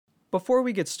Before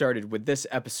we get started with this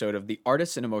episode of the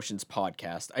Artists and Emotions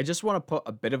podcast, I just want to put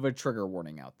a bit of a trigger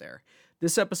warning out there.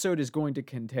 This episode is going to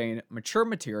contain mature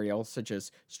material such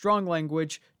as strong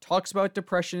language, talks about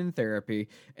depression and therapy,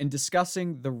 and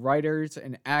discussing the Writers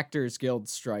and Actors Guild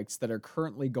strikes that are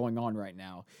currently going on right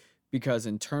now. Because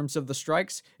in terms of the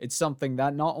strikes, it's something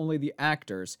that not only the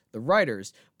actors, the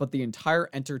writers, but the entire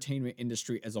entertainment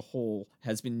industry as a whole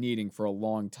has been needing for a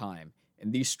long time.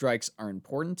 And these strikes are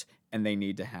important and they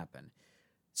need to happen.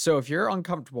 So if you're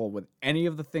uncomfortable with any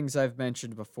of the things I've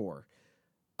mentioned before,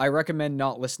 I recommend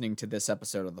not listening to this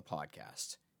episode of the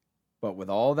podcast. But with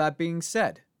all that being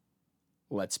said,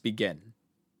 let's begin.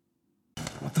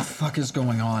 What the fuck is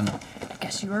going on? I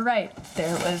guess you were right.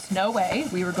 There was no way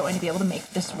we were going to be able to make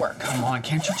this work. Come on,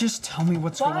 can't you just tell me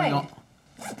what's going on?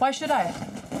 Why should I?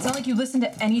 It's not like you listen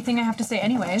to anything I have to say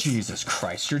anyways. Jesus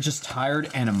Christ, you're just tired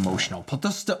and emotional. Put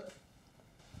the stuff...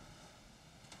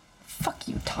 Fuck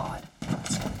you, Todd.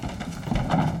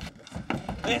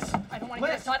 Liz! I don't want to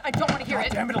hear it, Todd. I don't want to hear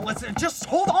it. Damn it, listen. Just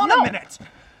hold on a minute!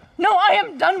 No, I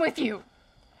am done with you.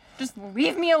 Just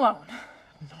leave me alone.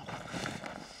 No.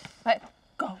 Let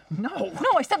go. No.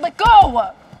 No, I said let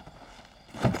go!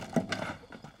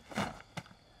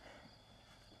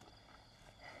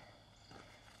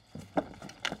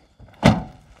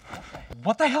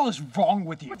 What the hell is wrong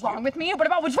with you? What's wrong with me? What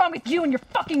about what's wrong with you and your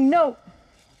fucking note?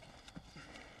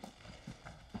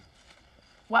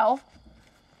 Well?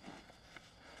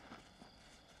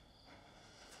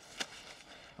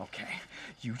 Okay,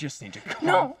 you just need to calm...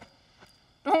 No!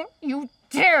 Don't you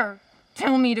dare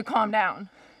tell me to calm down.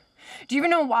 Do you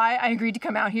even know why I agreed to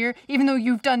come out here, even though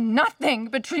you've done nothing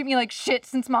but treat me like shit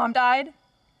since Mom died?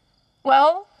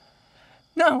 Well?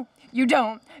 No, you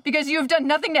don't, because you have done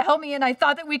nothing to help me and I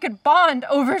thought that we could bond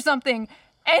over something,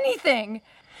 anything.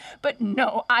 But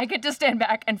no, I get to stand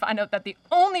back and find out that the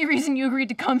only reason you agreed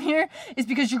to come here is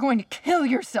because you're going to kill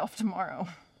yourself tomorrow.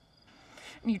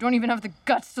 And you don't even have the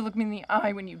guts to look me in the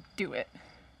eye when you do it.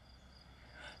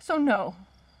 So no,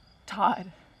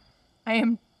 Todd, I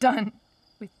am done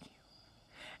with you.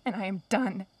 And I am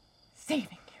done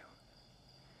saving you.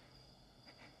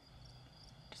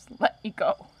 Just let me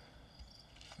go.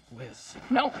 Liz.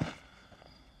 No.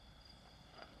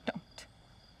 Don't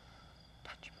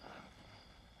touch me.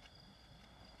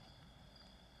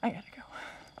 I gotta go.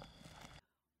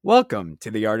 Welcome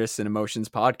to the Artists and Emotions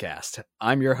podcast.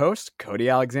 I'm your host, Cody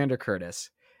Alexander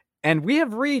Curtis, and we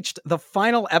have reached the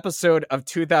final episode of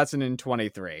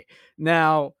 2023.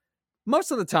 Now,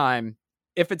 most of the time,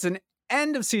 if it's an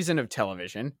end of season of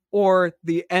television or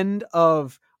the end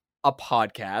of a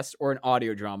podcast or an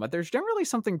audio drama, there's generally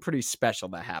something pretty special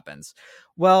that happens.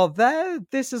 Well,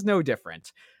 this is no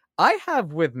different. I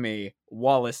have with me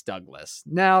Wallace Douglas.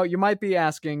 Now, you might be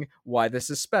asking why this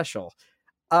is special.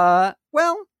 Well,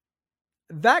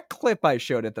 that clip I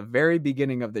showed at the very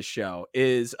beginning of the show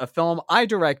is a film I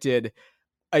directed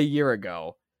a year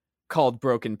ago called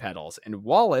Broken Petals. And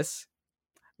Wallace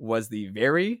was the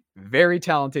very, very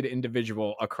talented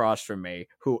individual across from me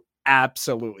who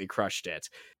absolutely crushed it.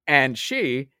 And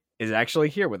she is actually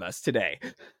here with us today.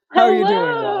 How are you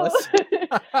doing, Wallace?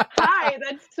 Hi,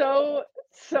 that's so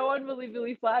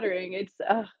unbelievably flattering. It's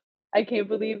I can't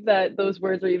believe that those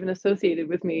words are even associated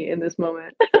with me in this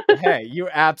moment. Hey,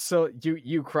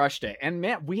 you crushed it. And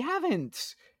man, we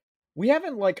haven't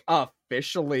like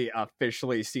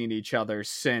officially seen each other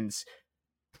since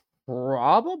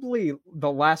probably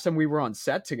the last time we were on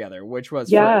set together, which was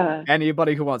for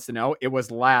anybody who wants to know, it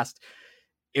was last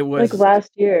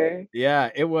year. Yeah,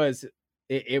 it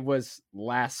was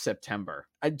last September.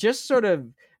 I just sort of,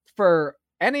 for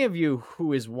any of you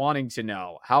who is wanting to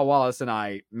know how Wallace and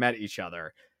I met each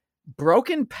other,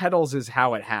 Broken Petals is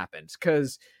how it happened.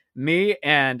 Because me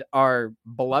and our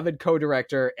beloved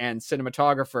co-director and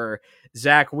cinematographer,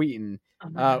 Zach Wheaton.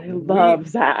 I love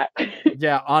Zach.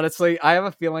 Yeah, honestly, I have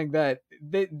a feeling that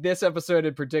this episode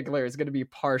in particular is going to be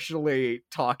partially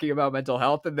talking about mental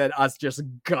health and then us just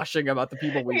gushing about the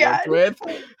people we worked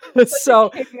with. So,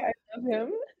 I love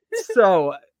him.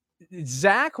 So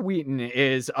Zach Wheaton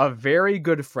is a very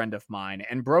good friend of mine,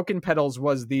 and Broken Petals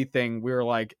was the thing. We were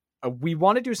like, we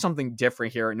want to do something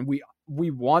different here, and we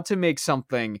want to make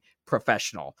something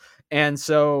professional. And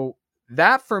so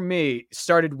that for me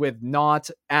started with not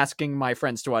asking my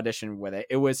friends to audition with it.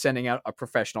 It was sending out a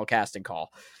professional casting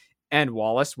call. And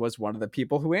Wallace was one of the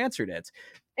people who answered it.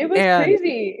 It was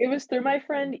crazy. It was through my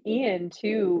friend Ian,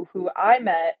 too, who I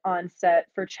met on set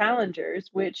for Challengers,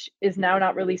 which is now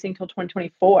not releasing till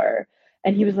 2024.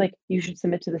 And he was like, you should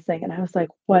submit to this thing. And I was like,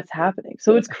 what's happening?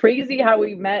 So it's crazy how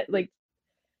we met. Like,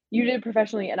 you did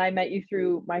professionally, and I met you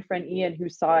through my friend Ian, who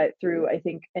saw it through, I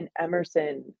think, an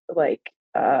Emerson like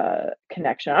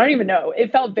connection. I don't even know.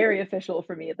 It felt very official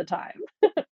for me at the time.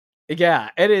 Yeah,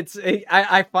 and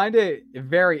I find it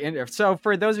very interesting. So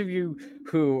for those of you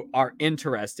who are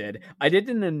interested, I did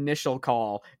an initial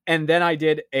call and then I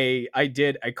did a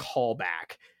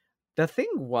callback. The thing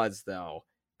was, though,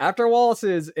 after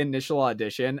Wallace's initial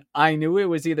audition, I knew it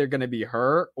was either going to be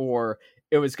her or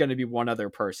it was going to be one other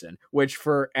person, which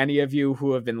for any of you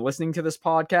who have been listening to this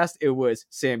podcast, it was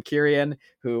Sam Kirian,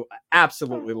 who I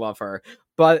absolutely love her.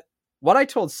 But what I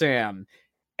told Sam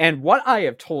and what I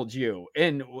have told you,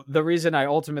 and the reason I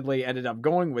ultimately ended up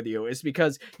going with you, is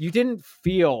because you didn't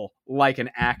feel like an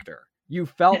actor. You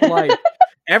felt like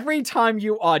every time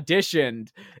you auditioned,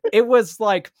 it was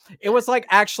like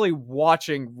actually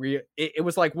watching it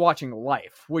was like watching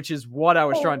life, which is what I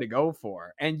was trying to go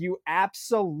for. And you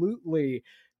absolutely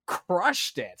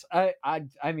crushed it.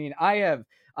 I mean, I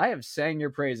have sang your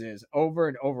praises over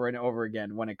and over and over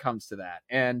again when it comes to that.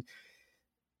 And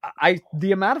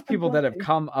the amount of people that have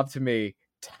come up to me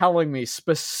telling me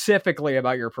specifically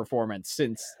about your performance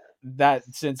since they've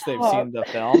seen the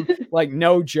film, like,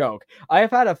 no joke. I have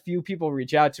had a few people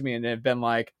reach out to me and have been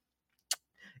like,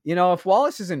 if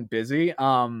Wallace isn't busy,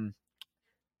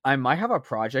 I might have a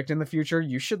project in the future.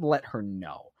 You should let her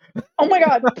know. Oh my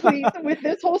God, please, with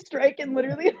this whole strike and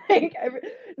literally like,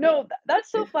 no, that's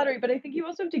so flattering. But I think you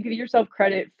also have to give yourself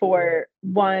credit for,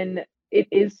 one, it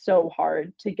is so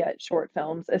hard to get short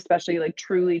films, especially like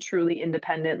truly, truly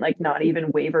independent, like not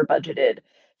even waiver budgeted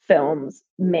films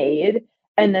made.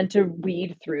 And then to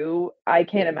weed through, I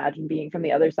can't imagine being from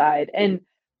the other side. And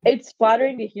it's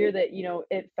flattering to hear that,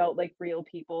 it felt like real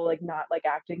people, like not like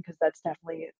acting, because that's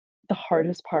definitely the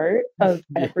hardest part of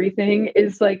everything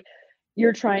is like,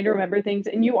 you're trying to remember things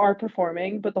and you are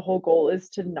performing, but the whole goal is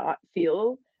to not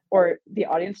feel, or the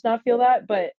audience not feel that.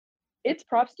 But it's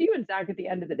props to you and Zach at the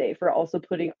end of the day for also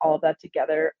putting all of that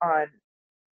together on,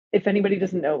 if anybody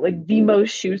doesn't know, like the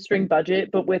most shoestring budget,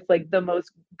 but with like the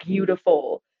most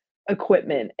beautiful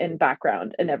equipment and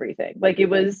background and everything. Like it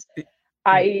was,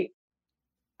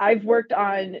 I've worked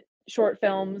on short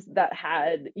films that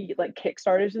had like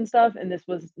Kickstarters and stuff, and this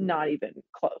was not even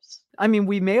close. I mean,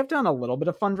 we may have done a little bit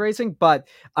of fundraising, but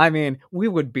I mean, we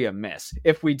would be amiss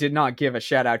if we did not give a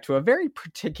shout out to a very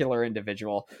particular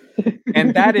individual,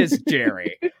 and that is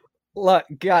Jerry. Look,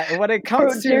 guy, when it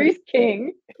comes to Jerry's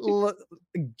king,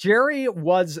 Jerry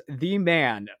was the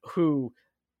man who,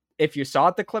 if you saw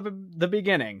at the clip of the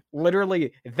beginning,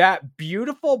 literally that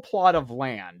beautiful plot of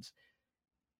land.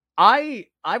 I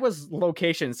was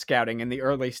location scouting in the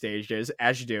early stages,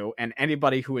 as you do, and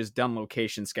anybody who has done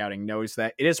location scouting knows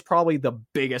that it is probably the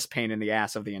biggest pain in the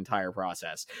ass of the entire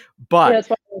process. But that's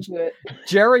why I do it.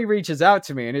 Jerry reaches out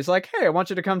to me and he's like, "Hey, I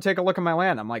want you to come take a look at my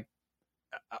land." I'm like,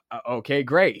 okay,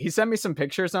 great. He sent me some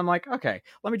pictures. I'm like, okay,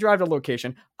 let me drive to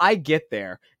location. I get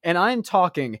there and I'm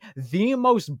talking the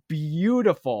most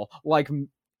beautiful, like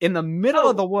in the middle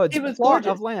of the woods plot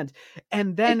of land.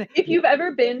 And then if you've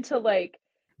ever been to like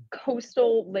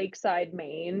coastal lakeside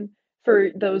Maine, for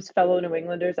those fellow New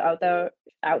Englanders out there,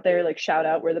 like shout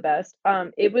out, we're the best.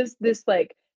 It was this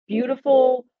like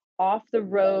beautiful off the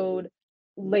road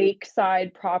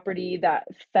lakeside property that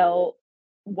felt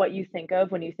what you think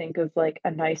of when you think of like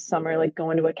a nice summer, like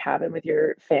going to a cabin with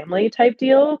your family type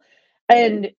deal.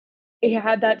 And it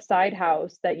had that side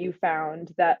house that you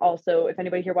found that also, if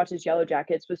anybody here watches Yellow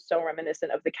Jackets, was so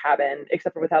reminiscent of the cabin,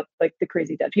 except for without like the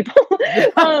crazy dead people.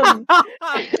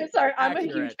 Sorry, I'm a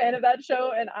huge fan of that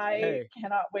show and I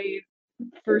cannot wait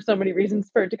for so many reasons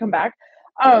for it to come back.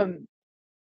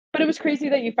 But it was crazy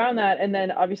that you found that. And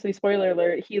then obviously, spoiler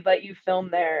alert, he let you film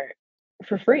there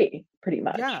for free, pretty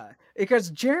much. Yeah, because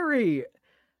Jerry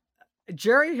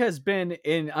has been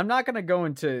in, I'm not going to go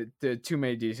into too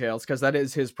many details because that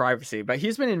is his privacy, but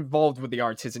he's been involved with the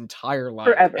arts his entire life.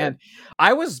 Forever. And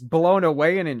I was blown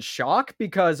away and in shock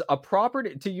because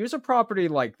to use a property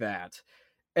like that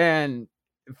and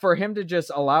for him to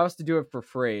just allow us to do it for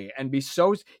free and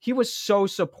he was so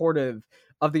supportive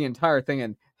of the entire thing.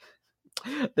 And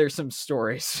there's some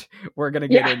stories we're going to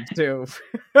get into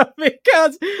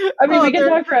because I mean, we can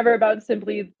talk forever about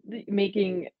simply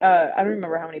making, I don't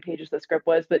remember how many pages the script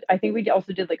was, but I think we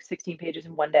also did like 16 pages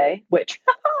in one day, which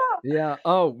yeah.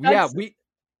 Oh yeah.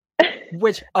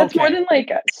 Which that's more than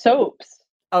like soaps.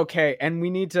 Okay. And we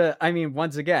need to, I mean,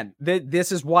 once again,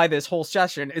 this is why this whole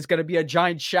session is going to be a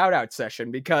giant shout out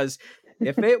session, because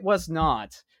if it was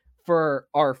not for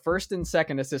our first and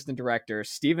second assistant directors,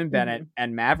 Stephen Bennett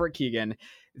and Maverick Keegan,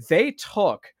 they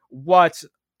took what,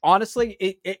 honestly,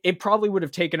 it probably would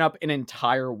have taken up an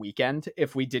entire weekend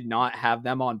if we did not have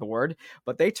them on board.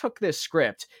 But they took this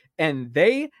script and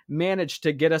they managed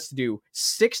to get us to do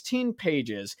 16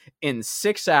 pages in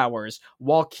 6 hours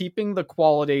while keeping the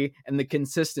quality and the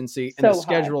consistency and the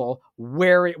schedule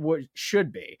where it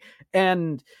should be.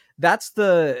 And that's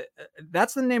the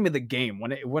name of the game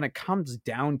when it comes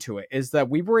down to it, is that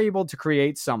we were able to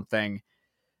create something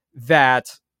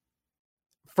that,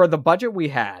 for the budget we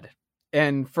had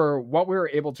and for what we were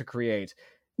able to create,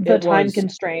 the time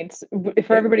constraints.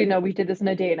 For everybody know, we did this in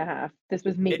a day and a half. This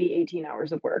was maybe 18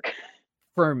 hours of work.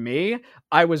 For me,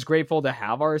 I was grateful to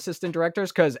have our assistant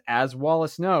directors, because as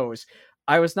Wallace knows,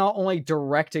 I was not only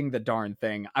directing the darn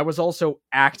thing, I was also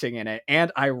acting in it,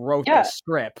 and I wrote the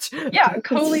script. Yeah,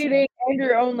 co-leading and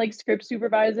your own like script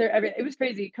supervisor. It was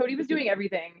crazy. Cody was doing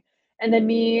everything. And then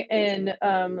me and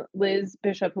Liz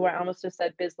Bishop, who I almost just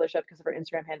said Biz Bishop because of her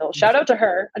Instagram handle. Shout out to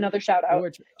her. Another shout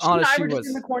out. She and I were just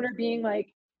in the corner being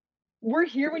like, we're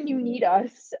here when you need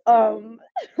us.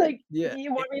 Like,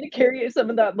 you want me to carry some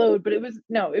of that load, but it was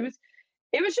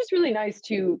just really nice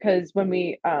too, because when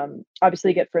we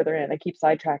obviously get further in, I keep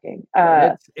sidetracking.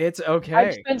 It's okay.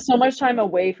 I've spent so much time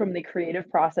away from the creative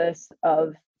process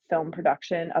of film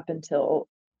production up until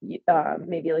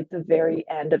maybe like the very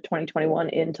end of 2021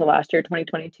 into last year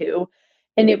 2022,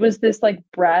 and it was this like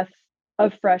breath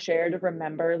of fresh air to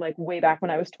remember, like way back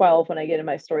when I was 12, when I get in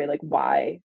my story, like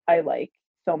why I like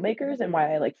filmmakers and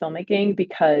why I like filmmaking,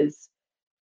 because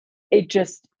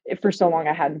for so long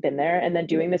I hadn't been there, and then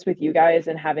doing this with you guys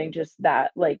and having just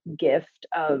that like gift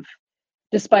of,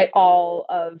 despite all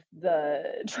of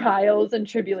the trials and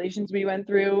tribulations we went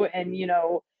through and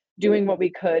doing what we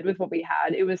could with what we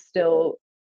had, it was still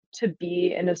to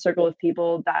be in a circle of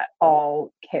people that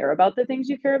all care about the things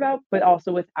you care about, but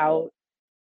also without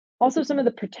some of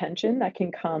the pretension that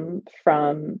can come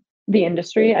from the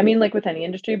industry. I mean, like with any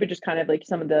industry, but just kind of like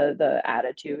some of the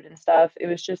attitude and stuff. It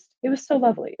was so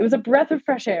lovely. It was a breath of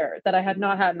fresh air that I had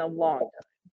not had in a long time.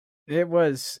 It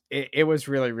was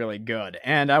really, really good.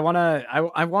 And I want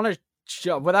to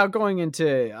show, without going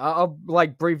into, I'll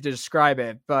like brief to describe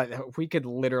it, but we could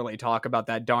literally talk about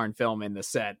that darn film in the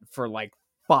set for like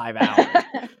 5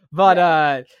 hours.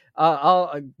 But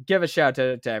I'll give a shout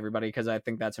to everybody, because I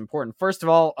think that's important. First of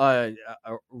all,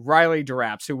 Riley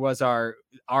Duraps, who was our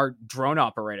drone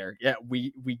operator. Yeah,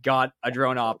 we got a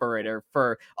drone operator,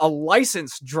 for a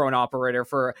licensed drone operator,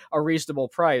 for a reasonable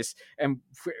price. And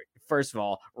first of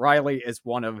all, Riley is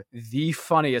one of the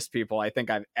funniest people I think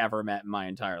I've ever met in my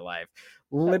entire life.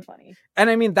 So funny. And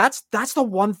I mean, that's the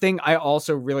one thing I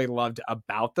also really loved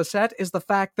about the set, is the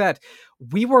fact that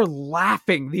we were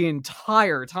laughing the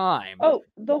entire time. Oh,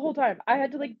 the whole time. I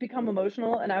had to like become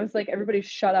emotional, and I was like, everybody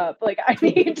shut up. Like I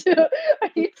need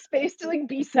space to like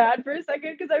be sad for a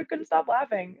second, because I couldn't stop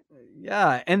laughing.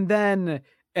 Yeah. And then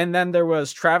there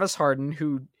was Travis Harden,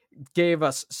 who gave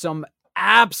us some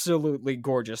absolutely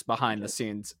gorgeous behind the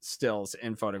scenes stills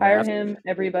and photographs. Hire him,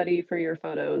 everybody, for your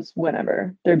photos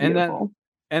whenever. They're beautiful.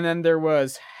 And then there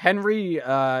was Henry.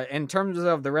 In terms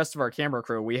of the rest of our camera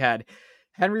crew, we had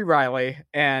Henry Riley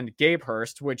and Gabe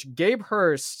Hurst, which Gabe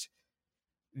Hurst,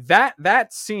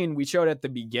 that scene we showed at the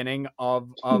beginning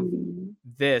of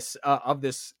this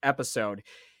episode,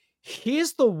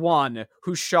 he's the one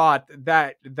who shot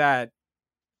that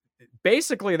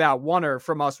basically that oneer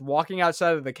from us walking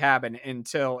outside of the cabin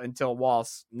until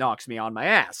Wallace knocks me on my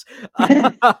ass.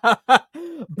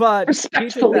 But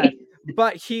respectfully.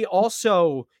 But he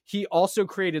also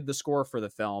created the score for the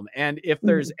film. And if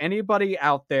there's anybody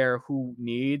out there who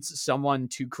needs someone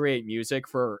to create music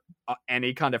for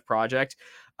any kind of project,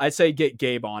 I'd say get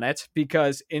Gabe on it,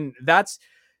 because that's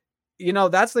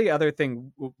the other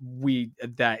thing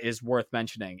that is worth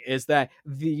mentioning, is that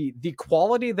the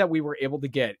quality that we were able to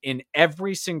get in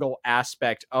every single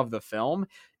aspect of the film,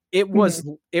 it was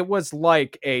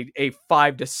like a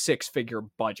 5 to 6 figure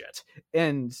budget.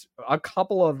 And a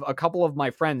couple of my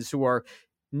friends who are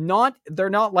they're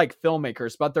not like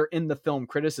filmmakers, but they're in the film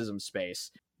criticism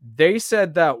space, they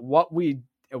said that what we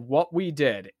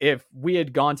did, if we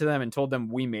had gone to them and told them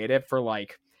we made it for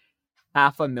like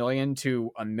 $500,000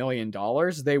 to $1 million,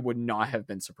 they would not have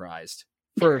been surprised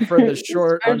for the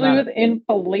short, especially with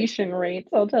inflation rates.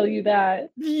 I'll tell you that.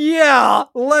 Yeah,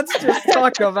 let's just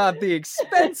talk about the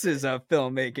expenses of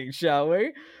filmmaking, shall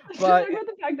we? But talk about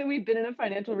the fact that we've been in a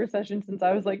financial recession since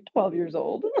I was like 12 years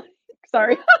old.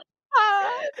 Sorry.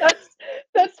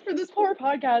 That's for this poor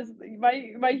podcast.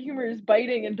 My humor is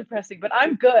biting and depressing, but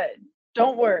I'm good.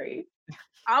 Don't worry.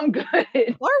 I'm good.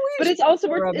 But it's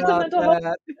also it's a mental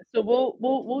health, so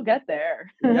we'll get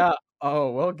there. Yeah.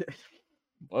 Oh,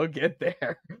 we'll get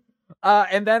there.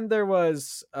 And then there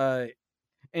was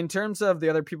in terms of the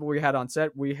other people we had on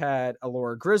set, we had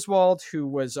Alora Griswold, who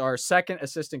was our second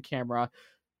assistant camera.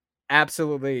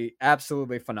 absolutely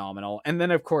phenomenal. And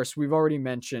then of course we've already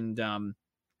mentioned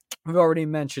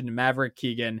Maverick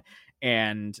Keegan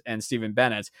and Stephen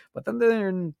Bennett, but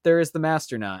then there is the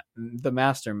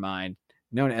mastermind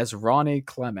known as Ronnie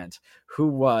Clement, who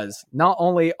was not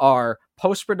only our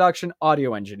post-production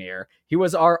audio engineer, he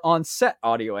was our on-set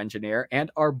audio engineer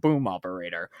and our boom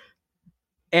operator.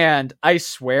 And I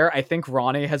swear, I think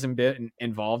Ronnie hasn't been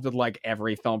involved with like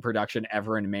every film production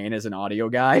ever in Maine as an audio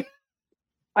guy.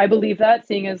 I believe that,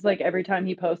 seeing as like every time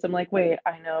he posts, I'm like, wait,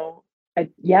 I know.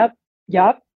 Yep,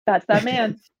 that's that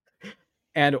man.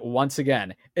 And once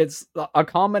again, it's a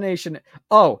combination.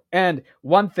 Oh, and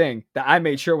one thing that I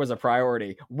made sure was a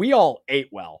priority. We all ate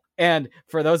well. And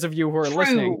for those of you who are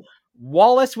listening,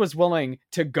 Wallace was willing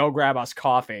to go grab us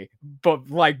coffee, but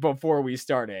like before we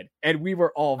started. And we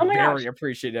were all very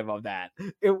appreciative of that.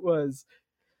 It was...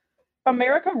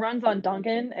 America runs on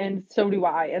Dunkin', and so do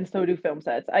I, and so do film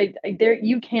sets.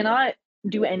 You cannot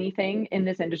do anything in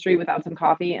this industry without some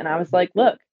coffee. And I was like,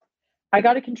 look, I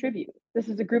got to contribute. This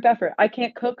is a group effort. I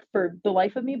can't cook for the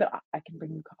life of me, but I can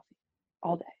bring you coffee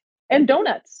all day and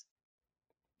donuts.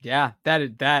 Yeah,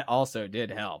 that also did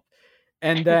help.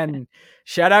 And then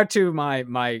shout out to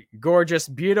my gorgeous,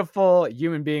 beautiful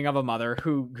human being of a mother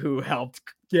who helped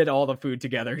get all the food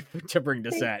together to bring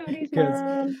to set.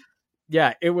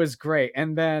 Yeah, it was great.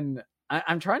 And then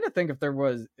I'm trying to think if there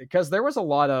was just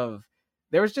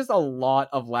a lot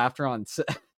of laughter on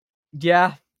set.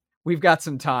 Yeah, we've got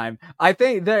some time. I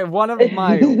think that one of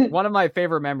my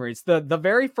favorite memories, the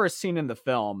very first scene in the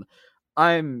film,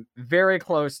 I'm very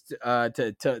close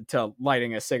to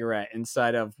lighting a cigarette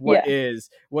inside of what is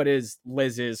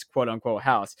Liz's quote unquote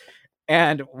house.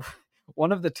 And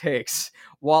one of the takes,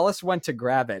 Wallace went to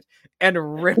grab it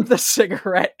and ripped the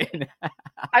cigarette in half.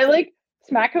 I like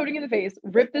smack Cody in the face,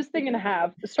 rip this thing in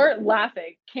half, start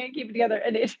laughing, can't keep it together,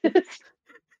 and it just...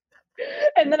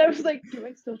 And then I was like, do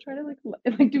I still try to like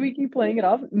do we keep playing it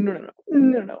off? No.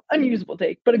 Unusable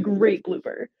take, but a great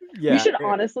blooper. Yeah, we should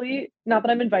honestly, not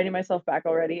that I'm inviting myself back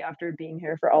already after being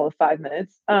here for all of 5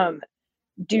 minutes,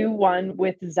 do one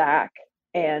with Zach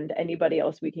and anybody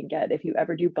else we can get if you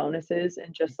ever do bonuses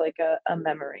and just like a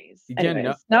memories.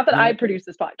 Anyways, not that I produce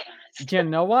this podcast. You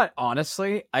know what?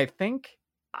 Honestly, I think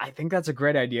that's a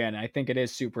great idea, and I think it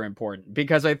is super important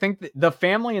because I think the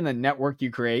family and the network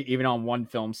you create, even on one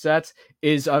film set,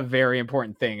 is a very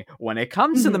important thing when it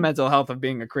comes to the mental health of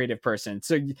being a creative person.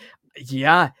 So,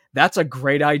 yeah, that's a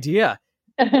great idea.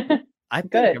 I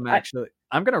think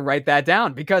I'm going to write that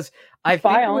down because I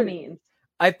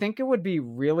think it would be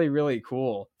really, really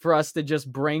cool for us to just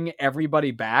bring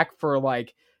everybody back for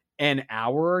like an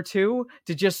hour or two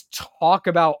to just talk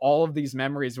about all of these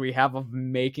memories we have of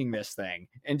making this thing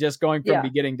and just going from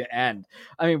beginning to end.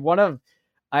 I mean,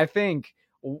 I think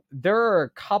there are a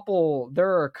couple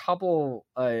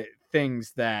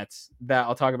things that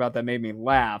I'll talk about that made me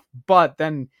laugh, but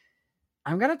then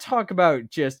I'm going to talk about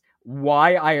just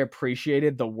why I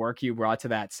appreciated the work you brought to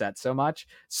that set so much.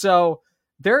 So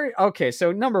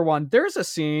number one, there's a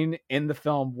scene in the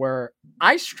film where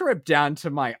I strip down to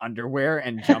my underwear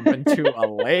and jump into a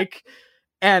lake.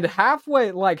 And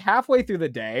halfway through the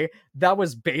day, that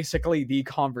was basically the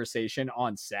conversation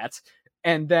on set.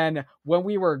 And then when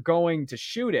we were going to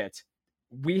shoot it,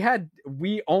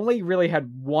 we only really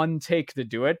had one take to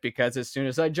do it because as soon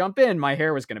as I jump in, my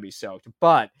hair was going to be soaked.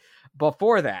 But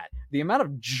before that, the amount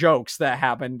of jokes that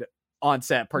happened on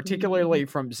set, particularly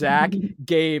from Zach,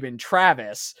 Gabe, and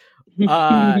Travis,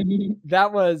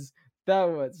 that was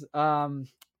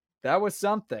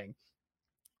something.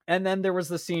 And then there was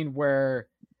the scene where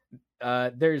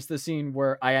I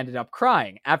ended up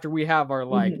crying after we have our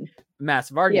like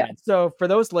massive argument. Yeah. So for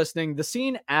those listening, the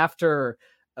scene after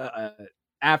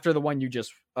the one you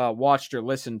just watched or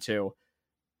listened to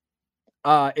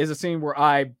is a scene where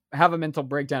I have a mental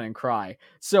breakdown and cry.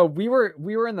 So we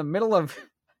were in the middle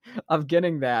of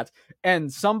getting that,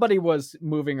 and somebody was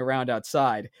moving around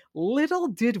outside. Little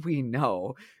did we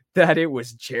know that it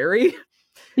was Jerry.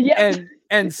 Yeah.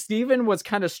 And Steven was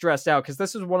kind of stressed out because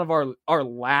this is one of our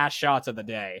last shots of the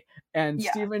day. And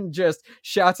Steven just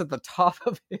shouts at the top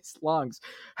of his lungs,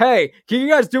 "Hey, can you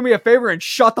guys do me a favor and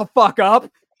shut the fuck up?"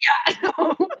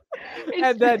 Yeah.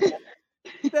 And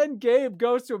then Gabe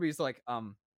goes to him. He's like,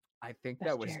 I think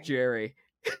that was Jerry.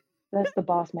 That's the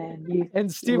boss man. And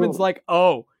Steven's like,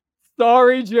 "Oh,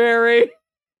 sorry, Jerry."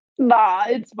 Nah,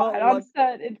 it's fine. On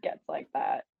set, it gets like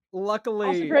that. Luckily,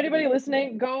 also, for anybody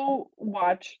listening, go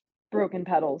watch Broken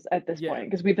Petals at this point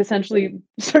because we've essentially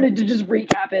started to just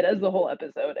recap it as the whole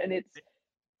episode, and it's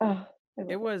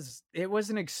It was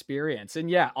an experience. And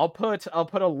yeah, I'll put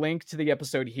a link to the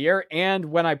episode here, and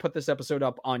when I put this episode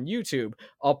up on YouTube,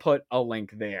 I'll put a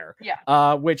link there.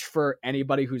 Yeah. Which for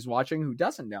anybody who's watching who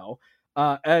doesn't know,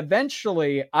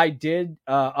 eventually I did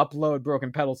upload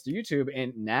Broken Petals to YouTube,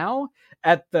 and now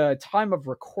at the time of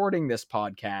recording this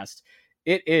podcast,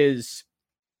 it is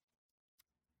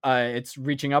it's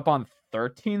reaching up on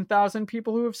 13,000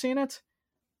 people who have seen it.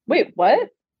 Wait, what?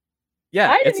 Yeah,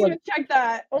 I didn't even check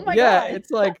that. Oh my god. Yeah,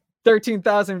 it's like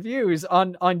 13,000 views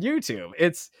on YouTube.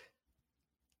 Wait,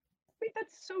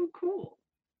 that's so cool.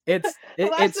 The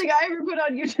last thing I ever put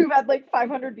on YouTube had like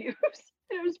 500 views.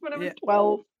 It was when I was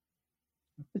 12.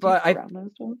 But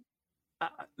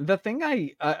the thing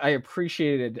I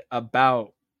appreciated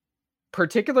about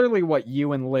particularly what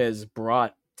you and Liz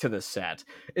brought to the set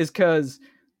is because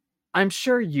I'm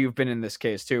sure you've been in this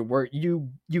case too, where you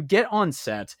get on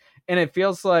set and it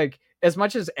feels like as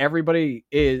much as everybody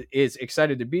is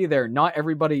excited to be there, not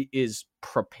everybody is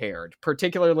prepared,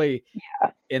 particularly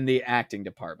in the acting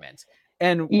department.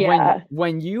 And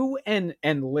when you and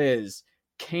Liz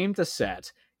came to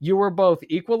set, you were both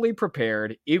equally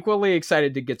prepared, equally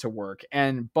excited to get to work,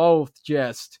 and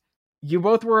you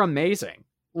both were amazing.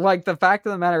 Like, the fact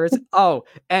of the matter is,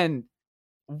 and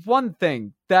one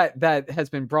thing that has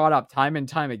been brought up time and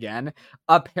time again,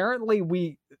 apparently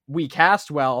we cast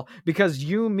well because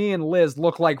you, me, and Liz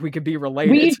look like we could be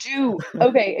related. We do.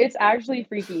 Okay, it's actually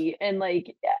freaky. And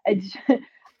like,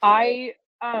 I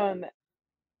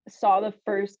saw the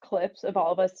first clips of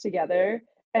all of us together,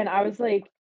 and I was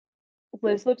like,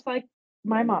 Liz looks like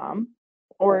my mom,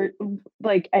 or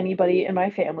like anybody in my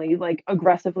family, like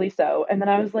aggressively so. And then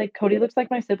I was like, Cody looks like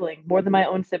my sibling more than my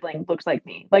own sibling looks like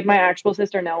me. Like, my actual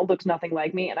sister Nell looks nothing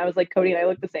like me. And I was like, Cody and I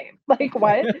look the same. Like,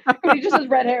 what? Cody just has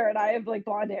red hair and I have like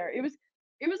blonde hair. It was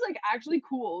like actually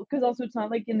cool, because also it's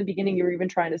not like in the beginning you were even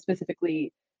trying to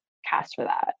specifically cast for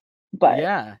that. But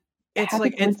yeah, it's happy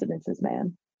like coincidences,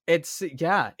 man. It's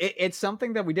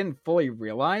something that we didn't fully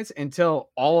realize until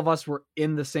all of us were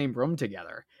in the same room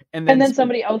together. And then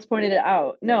somebody else pointed it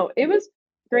out. No, it was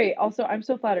great. Also, I'm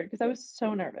so flattered because I was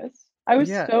so nervous. I was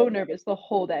so nervous the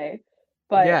whole day.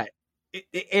 But yeah,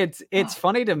 it's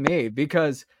funny to me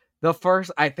because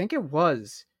I think it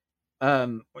was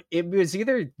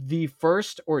either the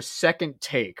first or second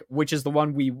take, which is the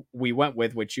one we went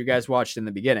with, which you guys watched in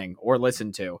the beginning or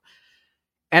listened to.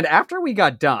 And after we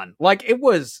got done, like, it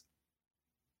was,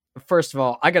 first of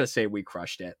all, I gotta say, we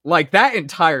crushed it. Like, that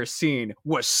entire scene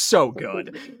was so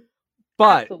good.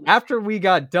 But after we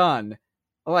got done,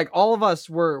 like, all of us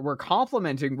were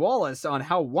complimenting Wallace on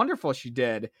how wonderful she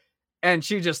did. And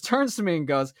she just turns to me and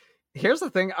goes, here's the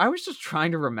thing, I was just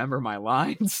trying to remember my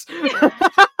lines.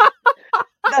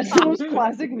 That's the most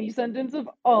classic me sentence of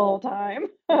all time.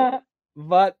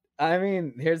 But I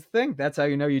mean, here's the thing. That's how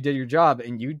you know you did your job,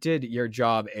 and you did your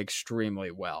job extremely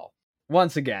well.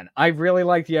 Once again, I really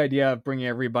like the idea of bringing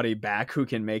everybody back who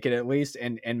can make it, at least,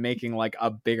 and making like a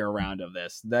bigger round of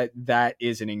this. That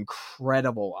is an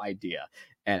incredible idea,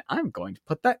 and I'm going to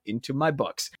put that into my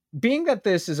books. Being that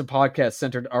this is a podcast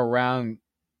centered around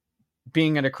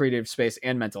being in a creative space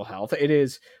and mental health, it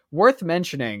is worth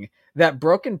mentioning that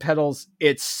Broken Petals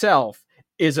itself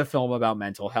is a film about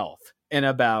mental health and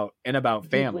about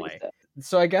family.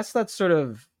 So I guess that's sort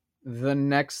of the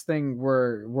next thing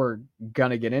we're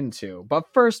gonna get into.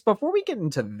 But first, before we get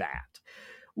into that,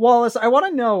 Wallace, I want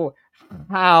to know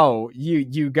how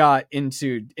you got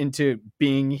into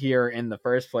being here in the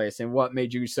first place, and what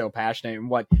made you so passionate, and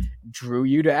what drew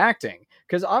you to acting,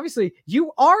 because obviously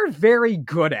you are very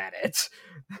good at it.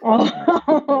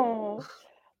 Oh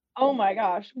my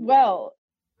gosh. Well,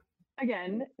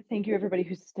 again, thank you everybody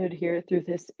who stood here through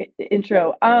this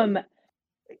intro.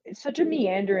 It's such a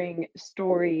meandering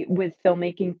story with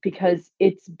filmmaking, because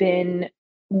it's been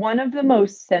one of the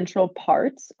most central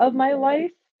parts of my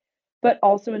life, but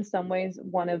also in some ways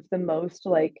one of the most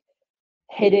like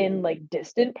hidden, like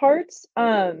distant parts.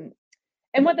 And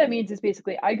what that means is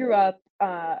basically I grew up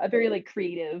a very like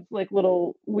creative, like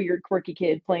little weird quirky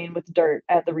kid playing with dirt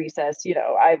at the recess. You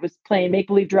know, I was playing make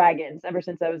believe dragons ever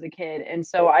since I was a kid, and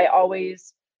so I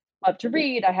always loved to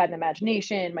read. I had an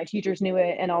imagination. My teachers knew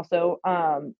it, and also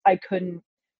I couldn't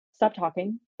stop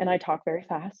talking, and I talk very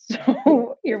fast.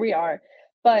 So here we are.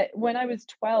 But when I was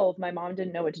 12, my mom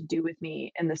didn't know what to do with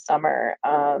me in the summer,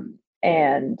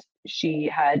 and she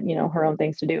had, you know, her own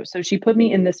things to do. So she put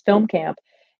me in this film camp,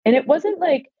 and it wasn't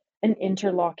like an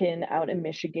Interlochen out in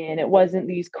Michigan. It wasn't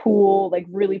these cool, like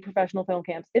really professional film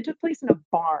camps. It took place in a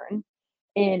barn.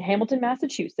 in Hamilton,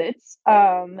 Massachusetts,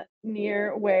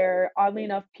 near where, oddly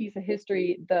enough, piece of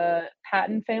history, the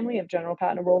Patton family of General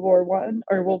Patton of World War One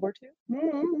or World War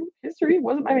Two. History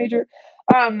wasn't my major.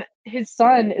 His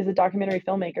son is a documentary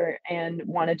filmmaker and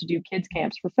wanted to do kids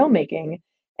camps for filmmaking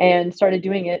and started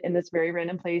doing it in this very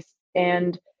random place.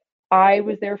 And I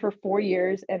was there for 4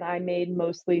 years and I made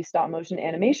mostly stop motion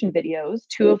animation videos,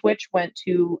 two of which went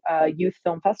to youth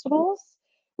film festivals,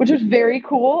 which was very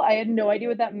cool. I had no idea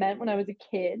what that meant when I was a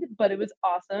kid, but it was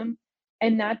awesome.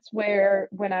 And that's where,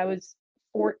 when I was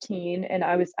 14 and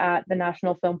I was at the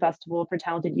National Film Festival for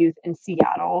Talented Youth in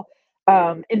Seattle,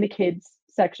 in the kids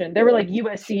section, there were like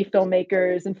USC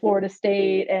filmmakers and Florida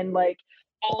State and like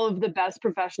all of the best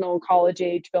professional college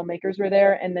age filmmakers were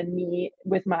there. And then me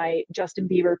with my Justin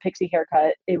Bieber pixie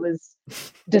haircut. It was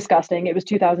disgusting. It was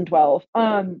 2012.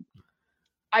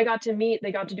 They got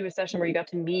to do a session where you got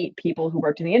to meet people who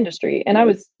worked in the industry. And I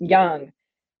was young,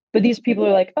 but these people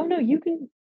are like, oh no, you can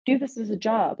do this as a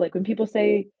job. Like when people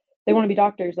say they want to be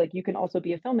doctors, like you can also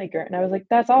be a filmmaker. And I was like,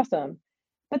 that's awesome.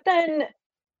 But then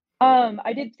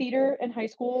I did theater in high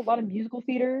school, a lot of musical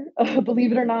theater,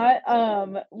 believe it or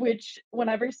not. Which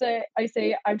whenever I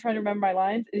say I'm trying to remember my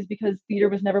lines is because theater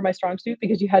was never my strong suit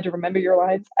because you had to remember your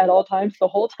lines at all times the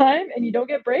whole time and you don't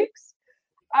get breaks.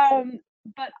 Um,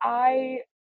 but I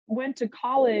went to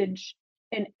college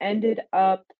and ended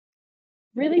up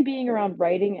really being around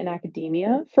writing and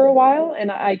academia for a while.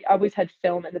 And I always had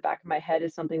film in the back of my head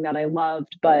as something that I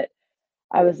loved, but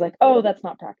I was like, oh, that's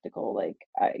not practical. Like,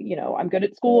 I'm good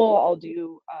at school. I'll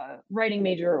do a writing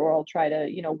major or I'll try to,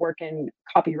 work in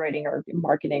copywriting or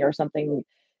marketing or something,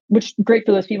 which great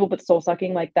for those people, but soul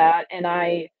sucking like that. And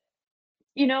I,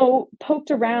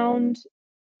 poked around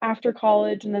after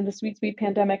college and then the sweet, sweet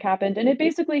pandemic happened. And it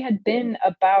basically had been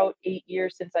about 8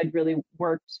 years since I'd really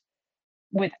worked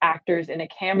with actors in a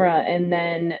camera. And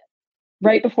then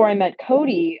right before I met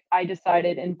Cody, I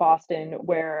decided in Boston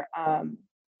where,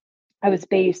 I was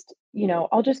based,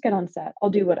 I'll just get on set.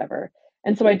 I'll do whatever.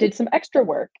 And so I did some extra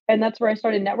work. And that's where I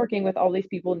started networking with all these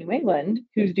people in New England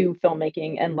who do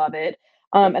filmmaking and love it.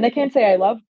 And I can't say I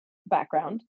love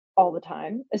background all the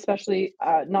time, especially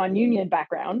non-union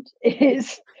background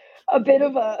is a bit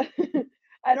of a,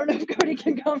 I don't know if Cody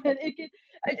can comment.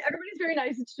 Everybody's very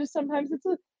nice. It's just sometimes it's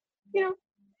you know,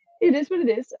 it is what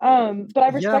it is. But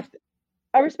Yeah.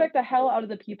 I respect the hell out of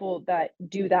the people that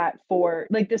do that for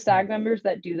like the SAG members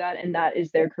that do that and that is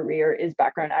their career is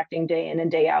background acting day in and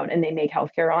day out and they make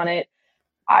healthcare on it.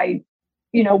 I,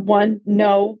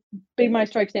 no, big my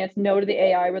strike stance, no to the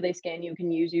AI where they scan you,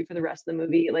 can use you for the rest of the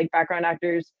movie. Like background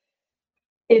actors,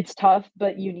 it's tough,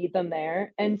 but you need them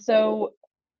there. And so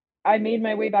I made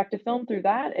my way back to film through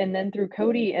that and then through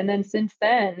Cody. And then since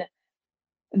then,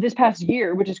 this past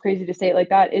year, which is crazy to say it like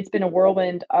that, it's been a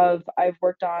whirlwind of I've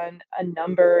worked on a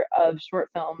number of short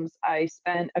films. I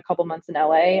spent a couple months in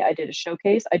LA. I did a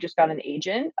showcase. I just got an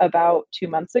agent about 2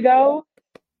 months ago.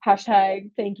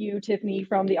 Hashtag thank you, Tiffany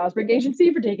from the Osberg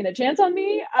Agency for taking a chance on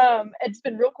me. It's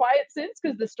been real quiet since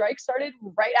because the strike started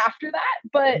right after that.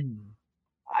 But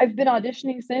I've been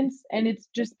auditioning since, and it's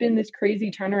just been this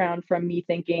crazy turnaround from me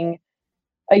thinking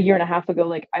a year and a half ago,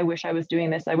 like, I wish I was doing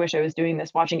this. I wish I was doing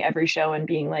this, watching every show and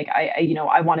being like,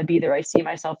 I want to be there. I see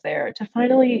myself there to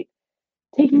finally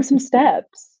taking some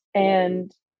steps. And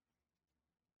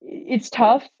it's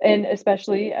tough. And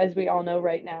especially as we all know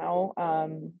right now,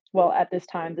 well, at this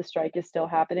time, the strike is still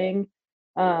happening.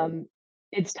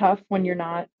 It's tough when you're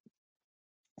not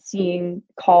seeing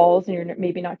calls and you're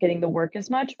maybe not getting the work as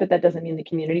much, but that doesn't mean the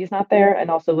community is not there. And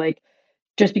also like,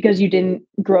 just because you didn't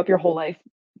grow up your whole life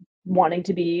wanting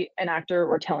to be an actor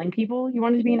or telling people you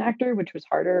wanted to be an actor, which was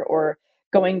harder, or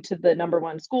going to the number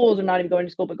one schools or not even going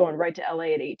to school, but going right to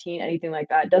LA at 18, anything like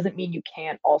that, doesn't mean you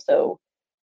can't also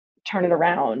turn it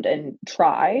around and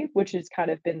try, which has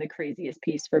kind of been the craziest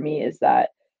piece for me is that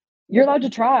you're allowed to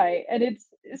try. And it's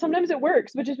sometimes it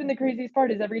works, which has been the craziest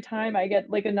part is every time I get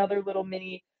like another little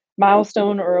mini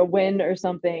milestone or a win or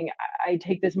something, I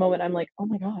take this moment, I'm like, oh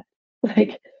my God,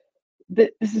 like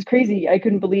this is crazy. I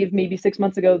couldn't believe maybe 6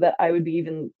 months ago that I would be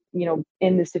even,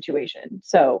 in this situation.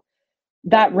 So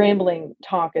that rambling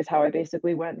talk is how I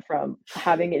basically went from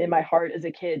having it in my heart as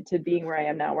a kid to being where I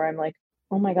am now, where I'm like,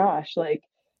 oh my gosh, like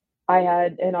I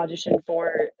had an audition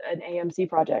for an AMC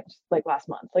project like last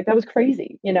month. Like that was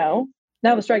crazy, Now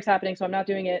the strike's happening, so I'm not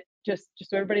doing it. Just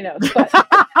so everybody knows. But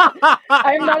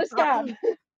I'm not a scab.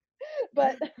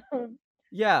 but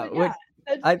yeah, but yeah,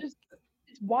 that's just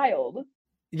it's wild.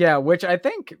 Yeah, which I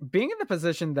think being in the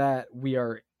position that we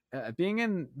are, being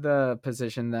in the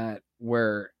position that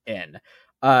we're in,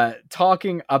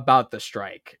 talking about the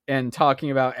strike and talking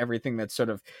about everything that's sort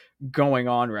of going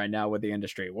on right now with the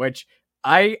industry, which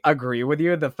I agree with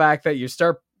you. The fact that you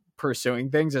start pursuing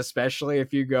things, especially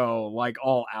if you go like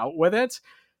all out with it,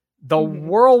 the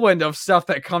whirlwind of stuff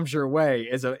that comes your way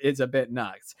is a bit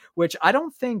nuts, which I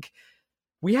don't think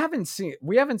we haven't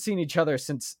seen each other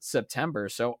since September.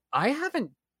 So I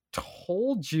haven't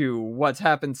told you what's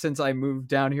happened since I moved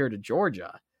down here to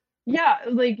Georgia. Yeah,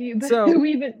 like So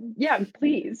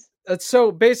please.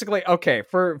 So basically, okay,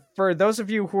 for those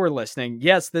of you who are listening,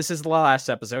 yes, this is the last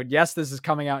episode. Yes, this is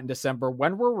coming out in December.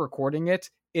 When we're recording it,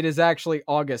 it is actually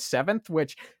August 7th,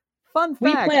 which fun fact,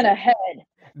 we plan ahead.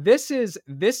 This is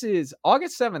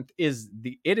August 7th is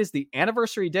the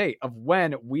anniversary date of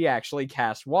when we actually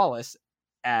cast Wallace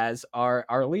as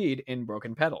our lead in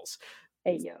Broken Petals.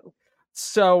 Hey yo.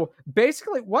 So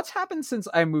basically what's happened since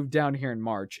I moved down here in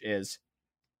March is,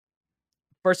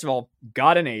 first of all,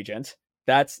 got an agent.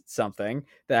 That's something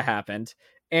that happened.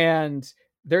 And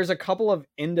there's a couple of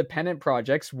independent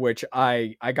projects which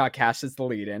I got cast as the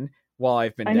lead in while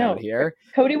I've been down here.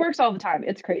 Cody works all the time.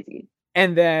 It's crazy.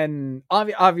 And then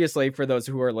obviously for those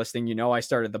who are listening, I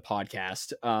started the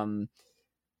podcast.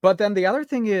 But then the other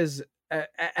thing is,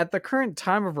 at the current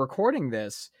time of recording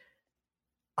this,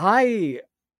 I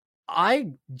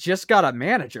just got a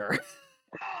manager.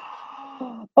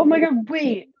 Oh my God,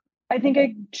 wait. I think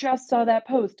I just saw that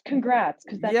post. Congrats,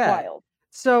 because that's wild.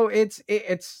 So it's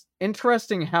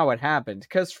interesting how it happened,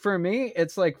 because for me,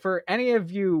 it's like, for any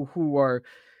of you who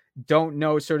don't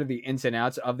know sort of the ins and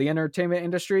outs of the entertainment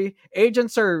industry,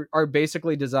 agents are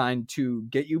basically designed to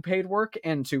get you paid work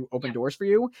and to open doors for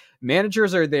you.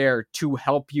 Managers are there to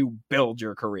help you build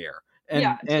your career. And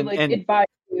advise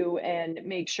you and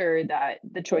make sure that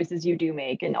the choices you do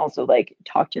make, and also like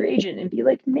talk to your agent and be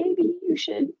like, maybe you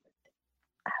should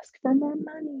ask for more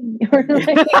money, or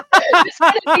like just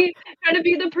kind of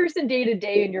be the person day to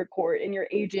day in your court, and your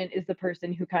agent is the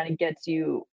person who kind of gets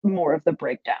you more of the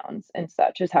breakdowns and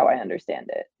such, is how I understand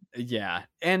it. Yeah.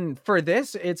 And for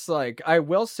this, it's like, I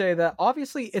will say that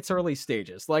obviously it's early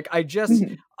stages. Like I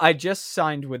just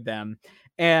signed with them.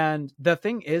 And the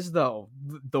thing is, though,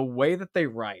 the way that they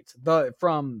write,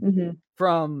 from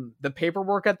the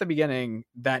paperwork at the beginning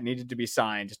that needed to be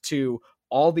signed to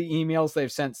all the emails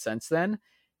they've sent since then,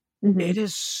 it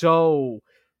is so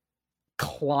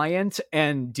client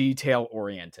and detail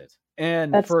oriented.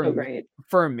 And that's so great.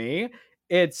 For me,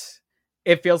 it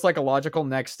feels like a logical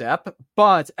next step.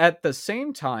 But at the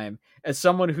same time, as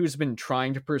someone who's been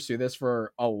trying to pursue this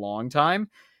for a long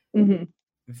time,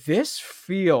 this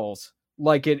feels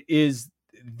like it is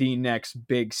the next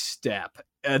big step.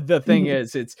 The thing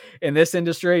is, it's in this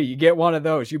industry, you get one of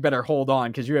those, you better hold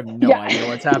on, because you have no idea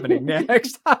what's happening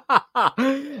next.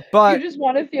 But you just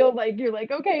want to feel like you're like,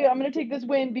 okay, I'm going to take this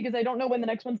win because I don't know when the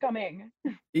next one's coming.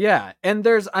 Yeah. And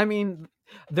there's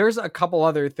a couple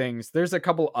other things. There's a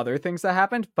couple other things that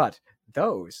happened, but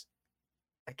those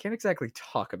I can't exactly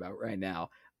talk about right now.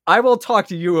 I will talk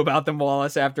to you about them,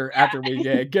 Wallace, after we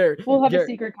get we'll have a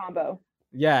secret combo.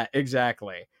 Yeah,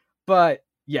 exactly. But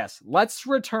yes, let's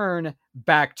return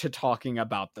back to talking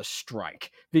about the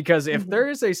strike, because if there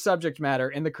is a subject matter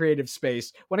in the creative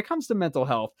space when it comes to mental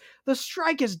health, the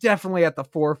strike is definitely at the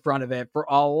forefront of it for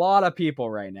a lot of people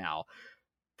right now,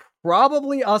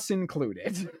 probably us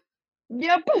included.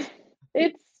 Yep.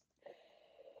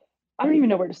 I don't even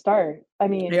know where to start. I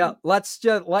mean, yeah, let's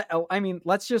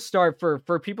just start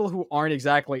for people who aren't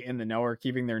exactly in the know or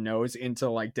keeping their nose into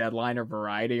like Deadline or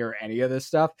Variety or any of this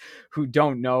stuff, who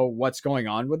don't know what's going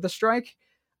on with the strike.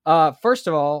 First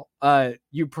of all,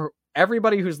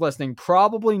 everybody who's listening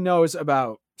probably knows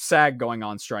about SAG going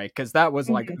on strike, because that was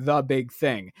like the big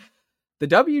thing. The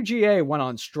WGA went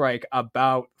on strike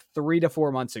about 3 to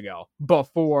 4 months ago,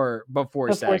 before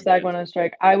SAG went on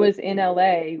strike. I was in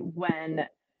LA when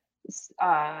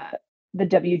the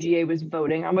WGA was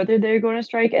voting on whether they were going to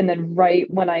strike, and then right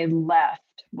when I left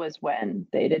was when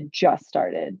they had just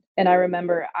started. And I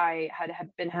remember I had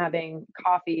been having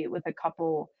coffee with a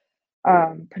couple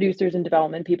producers and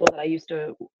development people that I used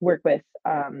to work with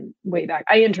way back.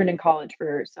 I interned in college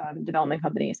for some development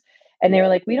companies, and they were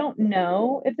like, we don't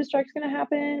know if the strike's going to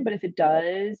happen, but if it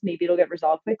does, maybe it'll get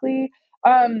resolved quickly.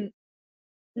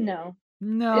 No.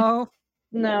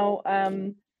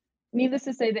 Needless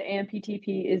to say, the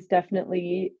AMPTP is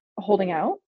definitely holding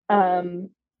out. I'm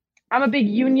a big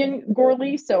union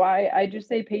girly, so I just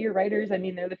say pay your writers. I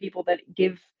mean, they're the people that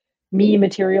give me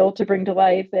material to bring to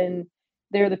life, and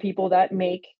they're the people that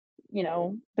make,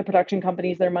 the production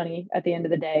companies their money at the end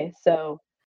of the day. So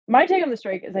my take on the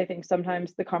strike is, I think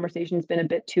sometimes the conversation's been a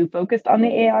bit too focused on the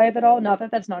AI of it all. Not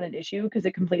that that's not an issue, because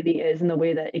it completely is, in the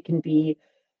way that it can be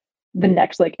the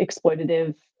next like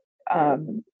exploitative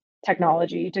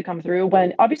technology to come through,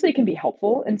 when obviously it can be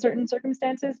helpful in certain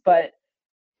circumstances, but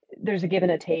there's a give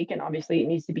and a take, and obviously it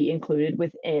needs to be included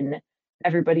within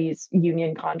everybody's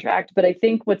union contract. But I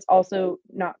think what's also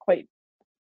not quite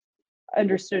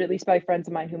understood, at least by friends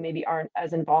of mine who maybe aren't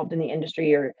as involved in the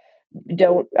industry or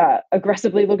don't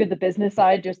aggressively look at the business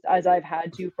side, just as I've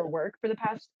had to for work for the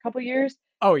past couple years.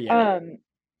 Oh yeah.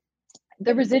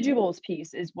 The residuals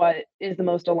piece is what is the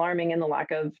most alarming, and the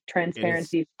lack of It is.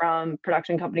 transparency from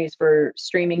production companies for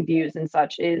streaming views and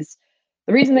such is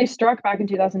the reason they struck back in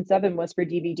 2007 was for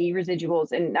DVD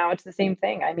residuals. And now it's the same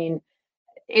thing. I mean,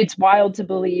 it's wild to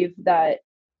believe that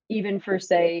even for,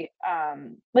 say,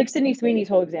 like Sydney Sweeney's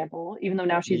whole example, even though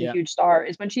now she's a Yeah. huge star,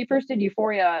 is when she first did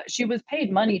Euphoria, she was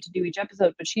paid money to do each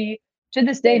episode, but she, to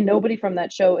this day, nobody from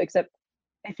that show, except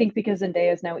I think because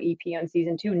Zendaya is now EP on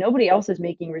season 2, nobody else is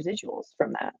making residuals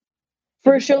from that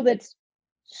for a show that's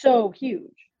so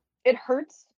huge. It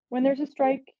hurts when there's a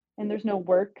strike and there's no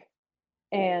work.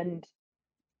 And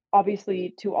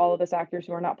obviously, to all of us actors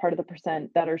who are not part of the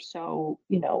percent that are so,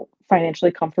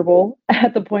 financially comfortable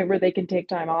at the point where they can take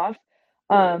time off,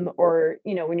 or,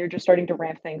 when you're just starting to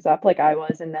ramp things up like I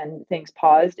was and then things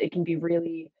paused, it can be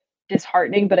really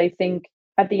disheartening. But I think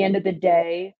at the end of the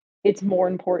day, it's more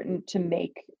important to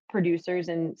make producers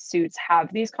and suits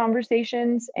have these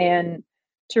conversations, and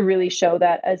to really show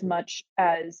that as much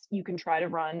as you can try to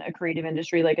run a creative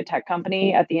industry like a tech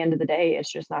company, at the end of the day,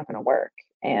 it's just not going to work.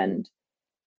 And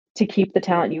to keep the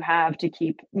talent you have, to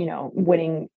keep,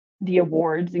 winning the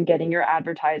awards and getting your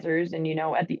advertisers and,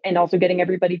 and also getting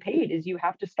everybody paid, is you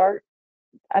have to start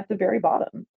at the very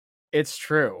bottom. It's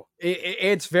true.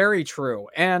 It's very true.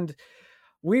 And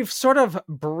we've sort of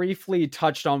briefly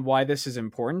touched on why this is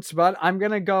important, but I'm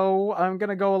going to go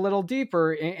a little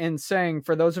deeper in saying,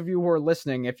 for those of you who are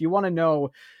listening, if you want to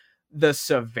know the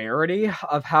severity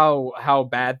of how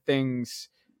bad things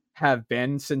have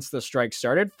been since the strike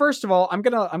started, first of all, I'm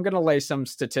gonna lay some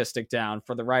statistic down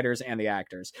for the writers and the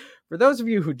actors. For those of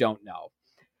you who don't know,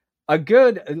 a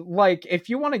good, like, if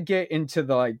you want to get into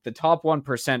the top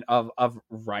 1% of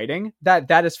writing,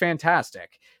 that is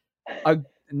fantastic. A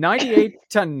 98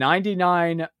 to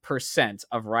 99%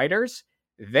 of writers,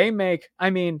 they make, I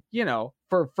mean,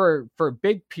 for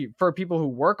people who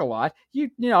work a lot, you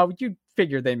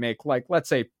figure they make, like, let's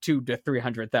say 200,000 to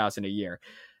 300,000 a year.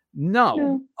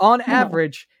 No, on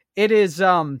average, it is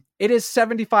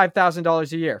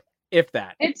 $75,000 a year, if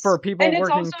that, for people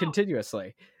working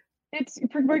continuously. It's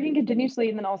for working continuously.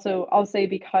 And then also, I'll say,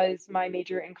 because my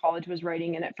major in college was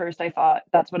writing, and at first I thought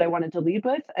that's what I wanted to lead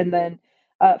with. And then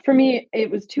for me, it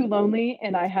was too lonely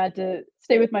and I had to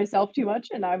stay with myself too much.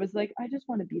 And I was like, I just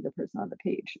want to be the person on the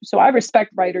page. So I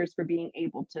respect writers for being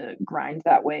able to grind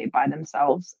that way by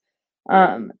themselves.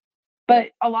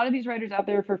 But a lot of these writers out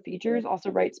there for features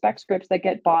also write spec scripts that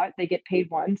get bought, they get paid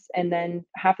once, and then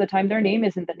half the time their name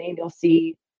isn't the name you'll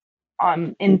see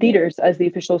in theaters as the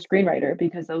official screenwriter,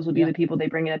 because those will be the people they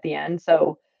bring in at the end.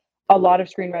 So a lot of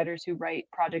screenwriters who write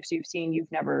projects you've seen,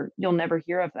 you'll never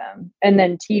hear of them. And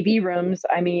then TV rooms,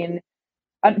 I mean,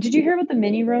 did you hear about the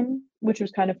mini room, which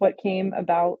was kind of what came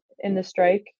about in the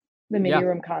strike? The mini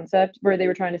room concept, where they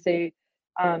were trying to say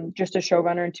just a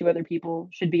showrunner and 2 other people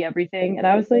should be everything. And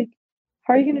I was like,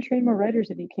 how are you going to train more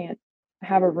writers if you can't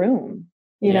have a room?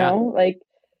 You know, like,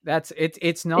 that's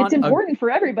it's not, it's important for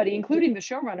everybody, including the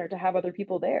showrunner, to have other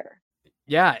people there.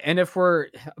 Yeah. And if we're,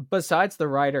 besides the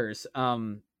writers,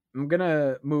 I'm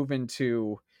gonna move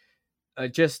into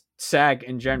just SAG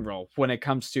in general when it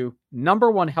comes to number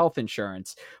one, health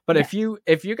insurance. But if you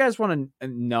guys want to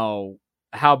know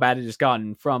how bad it has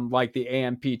gotten from, like, the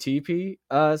AMPTP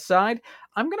side,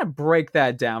 I'm gonna break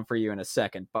that down for you in a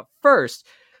second. But first,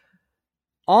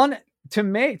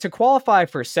 to qualify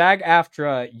for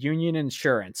SAG-AFTRA union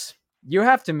insurance, you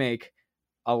have to make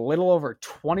a little over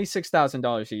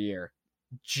 $26,000 a year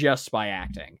just by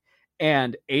acting,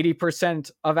 and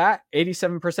 87%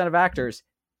 of actors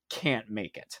can't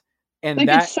make it. And like,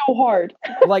 it's so hard.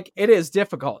 Like, it is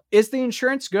difficult. Is the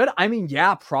insurance good? I mean,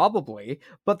 yeah, probably.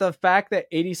 But the fact that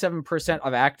 87%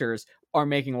 of actors are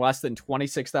making less than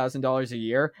 $26,000 a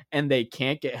year and they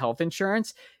can't get health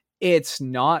insurance, it's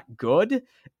not good.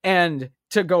 And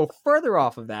to go further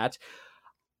off of that,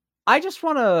 I just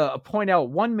want to point out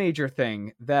one major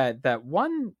thing that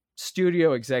one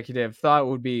studio executive thought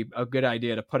would be a good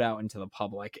idea to put out into the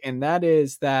public. And that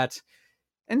is that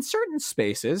in certain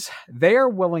spaces, they are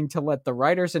willing to let the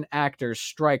writers and actors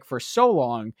strike for so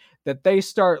long that they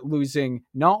start losing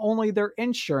not only their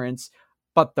insurance,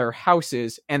 but their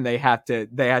houses, and they have to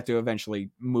eventually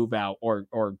move out or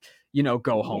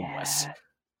go homeless.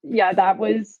 Yeah,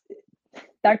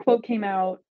 that quote came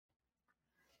out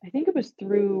I think it was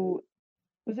through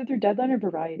Deadline or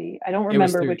Variety? I don't It was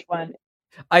remember through which one.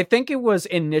 I think it was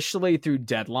initially through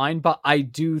Deadline, but I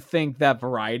do think that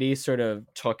Variety sort of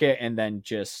took it and then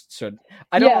just sort of,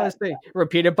 I don't want Yeah, to say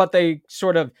repeat it, but they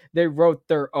wrote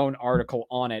their own article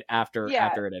on it after yeah.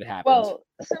 it had happened. Well,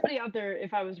 somebody out there,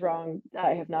 if I was wrong,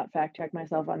 I have not fact checked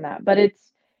myself on that, but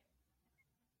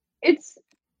it's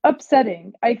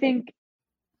upsetting. I think.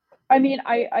 I mean,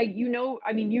 you know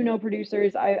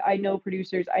producers. I know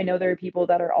producers. I know there are people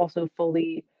that are also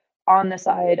fully on the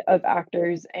side of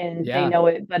actors and they Yeah. know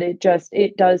it, but it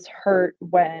does hurt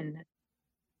when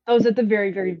those at the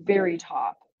very, very, very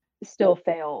top still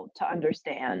fail to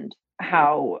understand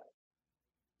how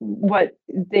what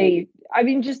they I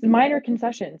mean, just minor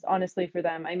concessions, honestly, for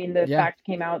them. I mean, the Yeah. fact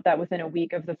came out that within a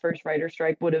week of the first writer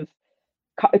strike would have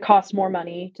it cost more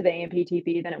money to the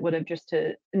AMPTP than it would have just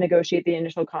to negotiate the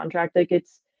initial contract. Like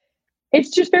it's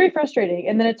just very frustrating.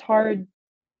 And then it's hard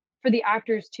for the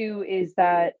actors too, is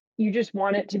that you just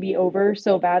want it to be over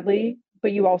so badly,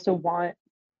 but you also want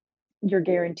your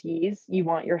guarantees, you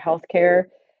want your health care.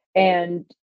 And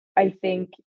I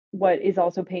think what is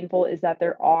also painful is that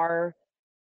there are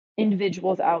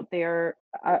individuals out there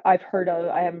I've heard of,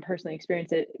 I haven't personally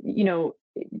experienced it,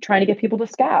 trying to get people to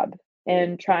scab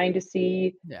and trying to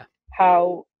see Yeah.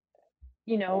 how,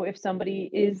 if somebody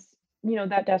is,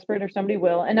 that desperate or somebody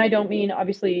will. And I don't mean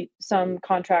obviously some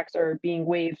contracts are being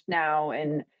waived now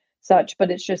and such, but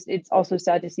it's also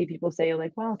sad to see people say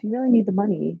like, well, if you really need the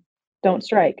money, don't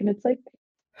strike. And it's like,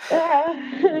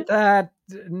 ah. That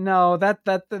no,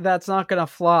 that's not gonna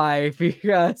fly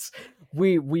because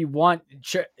we want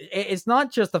it's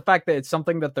not just the fact that it's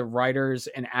something that the writers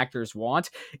and actors want.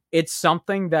 It's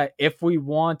something that if we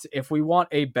want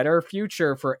a better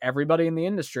future for everybody in the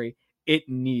industry, it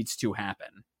needs to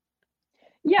happen.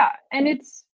 Yeah, and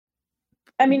it's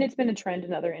been a trend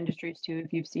in other industries too.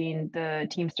 If you've seen the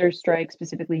Teamsters strike,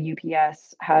 specifically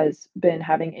UPS has been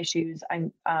having issues. I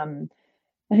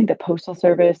think the Postal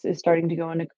Service is starting to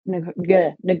go into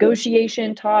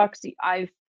negotiation talks.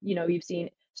 You've seen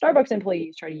Starbucks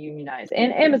employees try to unionize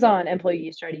and Amazon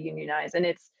employees try to unionize, and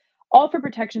it's all for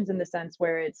protections in the sense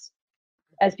where it's,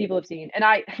 as people have seen. And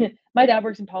my dad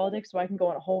works in politics, so I can go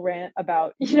on a whole rant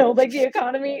about, like the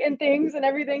economy and things and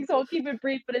everything. So I'll keep it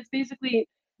brief, but it's basically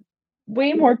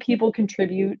way more people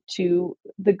contribute to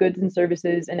the goods and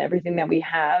services and everything that we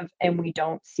have, and we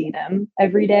don't see them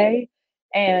every day.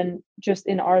 And just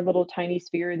in our little tiny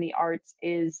sphere in the arts,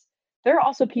 is there are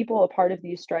also people a part of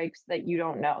these strikes that you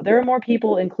don't know. There are more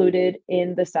people included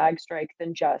in the SAG strike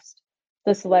than just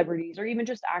the celebrities or even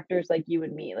just actors like you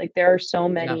and me. Like there are so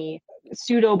Yeah. many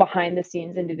pseudo behind the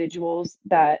scenes individuals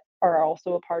that are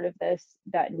also a part of this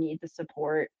that need the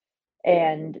support.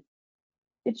 And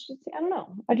it's just, I don't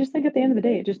know. I just think at the end of the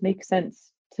day, it just makes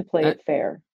sense to play Uh, it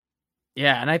fair.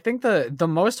 yeah, and I think the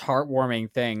most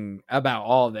heartwarming thing about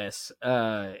all this,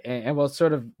 and we'll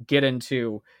sort of get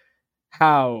into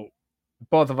how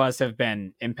both of us have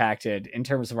been impacted in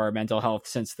terms of our mental health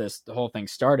since the whole thing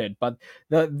started. But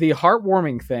the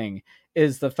heartwarming thing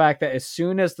is the fact that as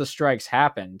soon as the strikes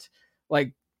happened,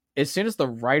 like as soon as the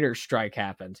writer's strike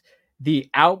happened,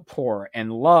 the outpour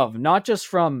and love, not just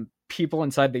from people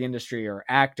inside the industry or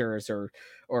actors or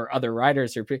other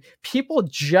writers or people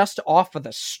just off of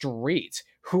the street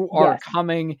who are Yes.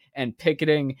 coming and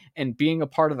picketing and being a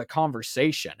part of the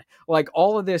conversation. Like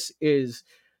all of this is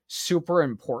super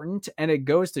important, and it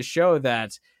goes to show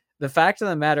that the fact of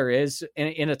the matter is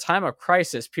in a time of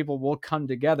crisis people will come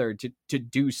together to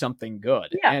do something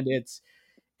good, Yeah. and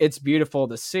it's beautiful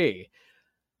to see.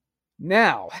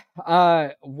 Now,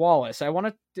 Wallace, I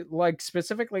want to like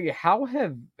specifically how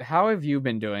have you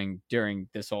been doing during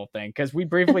this whole thing, because we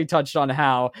briefly touched on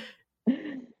how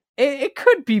it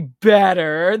could be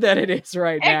better than it is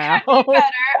right It now. could be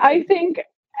better.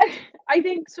 I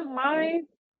think so. My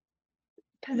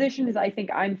position is I think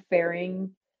I'm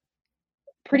faring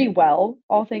pretty well,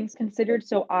 all things considered.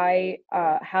 So I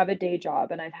have a day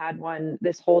job and I've had one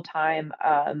this whole time,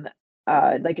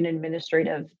 like an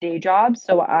administrative day job.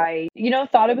 So I,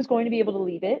 thought I was going to be able to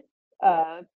leave it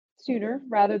uh, sooner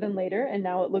rather than later. And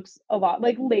now it looks a lot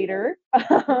like later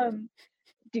um,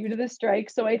 due to the strike.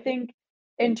 So I think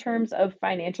in terms of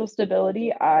financial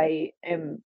stability, I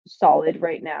am solid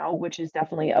right now, which is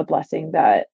definitely a blessing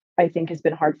that I think has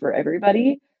been hard for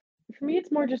everybody. For me,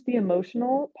 it's more just the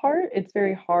emotional part. It's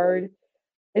very hard,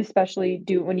 especially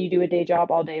do when you do a day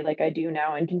job all day like I do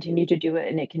now and continue to do it,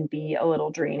 and it can be a little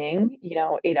draining,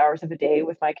 8 hours of a day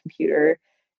with my computer.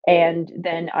 And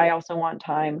then I also want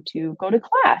time to go to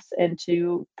class and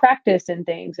to practice and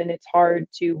things, and it's hard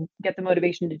to get the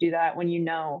motivation to do that when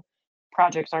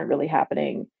projects aren't really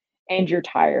happening. and you're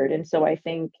tired. And so I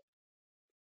think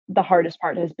the hardest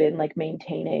part has been like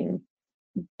maintaining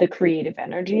the creative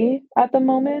energy at the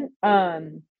moment.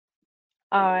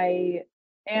 I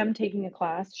am taking a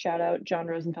class. Shout out John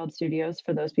Rosenfeld Studios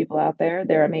for those people out there.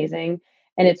 They're amazing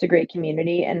and it's a great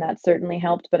community and that certainly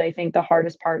helped. But I think the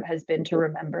hardest part has been to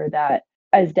remember that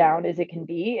as down as it can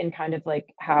be and kind of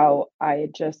like how I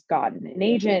had just gotten an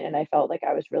agent and I felt like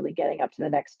I was really getting up to the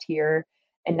next tier.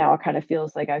 And now it kind of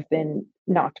feels like I've been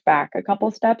knocked back a couple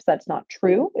steps. That's not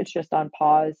true. It's just on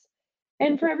pause.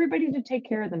 And for everybody to take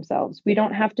care of themselves. We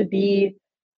don't have to be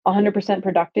 100%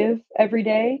 productive every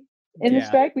day in the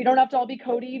strike. We don't have to all be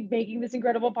Cody making this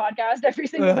incredible podcast every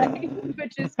single day,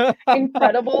 which is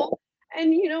incredible.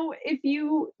 And you know, if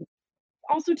you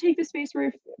also take the space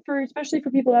for especially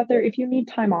for people out there, if you need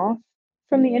time off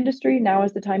from the industry, now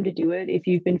is the time to do it. If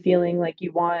you've been feeling like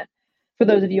you want, for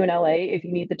those of you in LA, if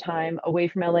you need the time away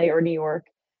from LA or New York,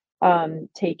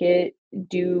 take it,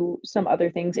 do some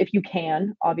other things if you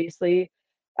can, obviously.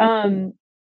 And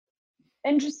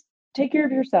just take care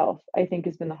of yourself, I think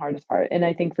has been the hardest part. And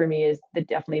I think for me is that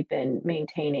definitely been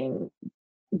maintaining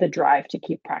the drive to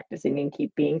keep practicing and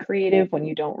keep being creative when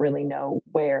you don't really know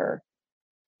where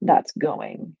that's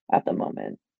going at the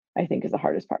moment, I think is the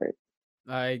hardest part.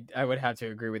 I would have to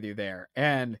agree with you there.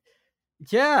 And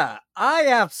yeah, I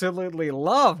absolutely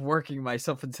love working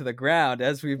myself into the ground,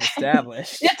 as we've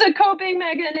established. It's a coping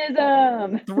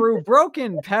mechanism. Through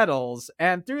Broken Petals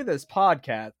and through this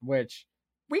podcast, which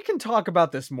we can talk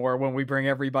about this more when we bring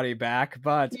everybody back.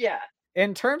 But yeah,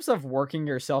 in terms of working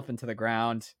yourself into the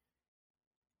ground,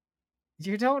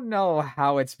 you don't know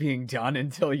how it's being done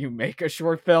until you make a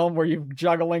short film where you're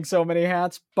juggling so many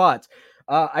hats. But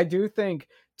I do think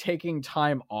taking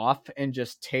time off and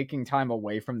just taking time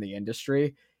away from the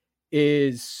industry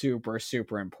is super,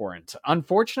 super important.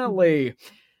 Unfortunately,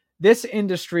 this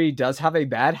industry does have a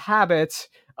bad habit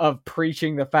of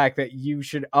preaching the fact that you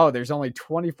should, there's only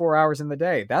 24 hours in the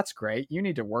day. That's great. You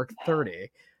need to work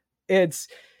 30.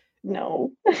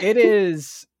 No. It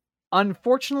is,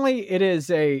 unfortunately, it is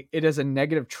a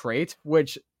negative trait,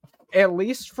 which at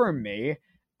least for me,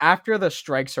 after the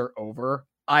strikes are over,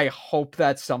 I hope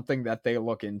that's something that they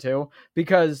look into,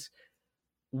 because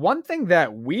one thing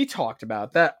that we talked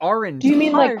about that our entire... Do you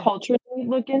mean like culturally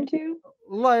look into?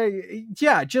 Like,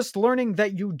 yeah, just learning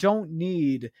that you don't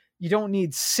need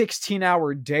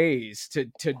 16-hour days to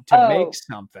make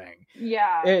something.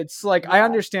 Yeah. It's like, I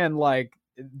understand, like,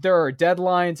 there are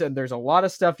deadlines and there's a lot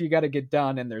of stuff you got to get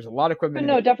done and there's a lot of equipment.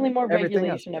 But no, definitely more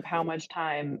regulation of how much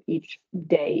time each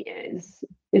day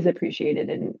is appreciated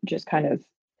and just kind of,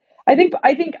 I think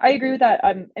I agree with that.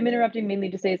 I'm interrupting mainly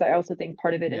to say is I also think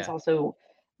part of it is also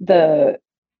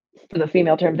for the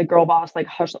female term, the girl boss, like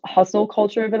hustle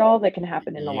culture of it all that can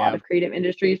happen in a lot of creative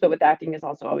industries. But with acting is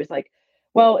also always like,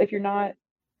 well, if you're not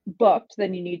booked,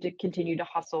 then you need to continue to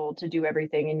hustle to do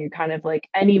everything. And you kind of like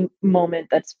any moment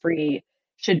that's free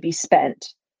should be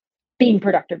spent being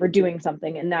productive or doing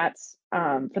something. And that's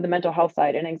for the mental health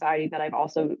side and anxiety that I've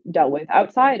also dealt with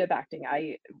outside of acting.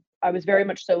 I was very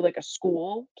much so like a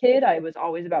school kid. I was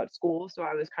always about school. So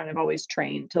I was kind of always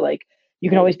trained to like, you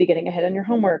can always be getting ahead on your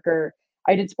homework, or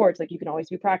I did sports, like you can always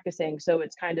be practicing. So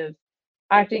it's kind of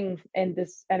acting and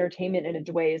this entertainment in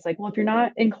a way is like, well, if you're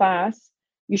not in class,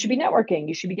 you should be networking,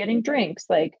 you should be getting drinks,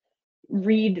 like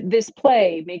read this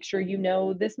play, make sure you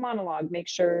know this monologue, make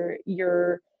sure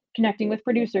you're connecting with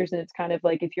producers. And it's kind of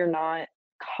like, if you're not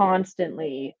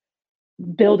constantly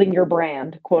building your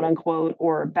brand, quote unquote,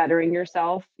 or bettering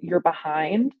yourself, you're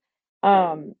behind.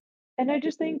 And I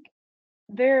just think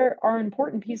there are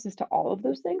important pieces to all of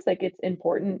those things. Like it's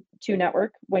important to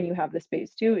network when you have the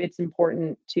space to. It's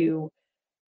important to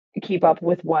keep up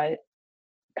with what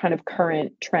kind of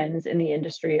current trends in the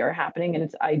industry are happening.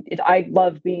 And I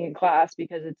love being in class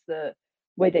because it's the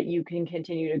way that you can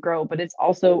continue to grow, but it's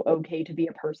also okay to be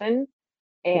a person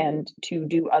and to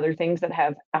do other things that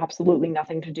have absolutely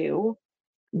nothing to do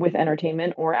with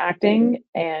entertainment or acting.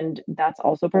 And that's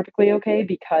also perfectly okay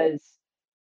because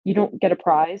you don't get a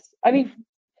prize. I mean,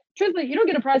 truthfully, you don't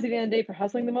get a prize at the end of the day for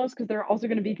hustling the most, because there are also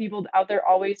going to be people out there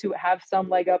always who have some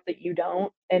leg up that you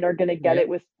don't and are going to get it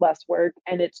with less work.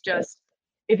 And it's just,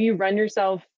 if you run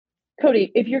yourself,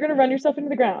 Cody, if you're going to run yourself into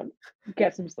the ground,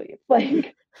 get some sleep.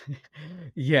 Like,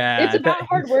 it's about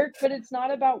hard work, but it's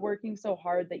not about working so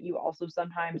hard that you also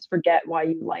sometimes forget why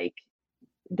you like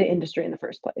the industry in the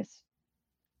first place.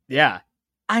 Yeah.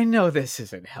 I know this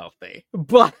isn't healthy,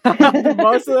 but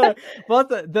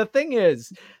the thing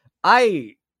is,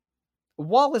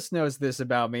 Wallace knows this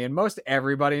about me, and most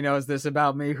everybody knows this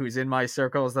about me who's in my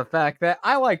circle, is the fact that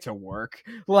I like to work.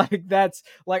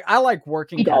 I like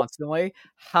working He does. constantly.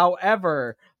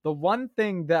 However, the one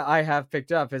thing that I have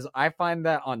picked up is I find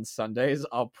that on Sundays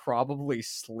I'll probably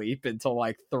sleep until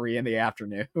like 3 in the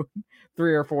afternoon,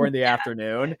 3 or 4 in the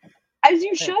afternoon. As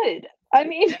you should. I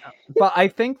mean, But I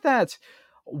think that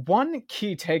one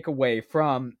key takeaway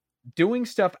from doing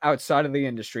stuff outside of the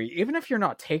industry, even if you're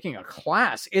not taking a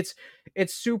class, it's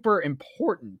super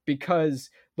important, because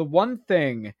the one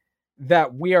thing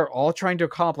that we are all trying to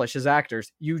accomplish as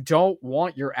actors, you don't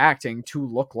want your acting to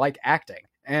look like acting.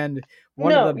 And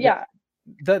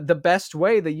the best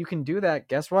way that you can do that,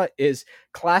 guess what, is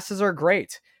classes are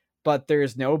great. But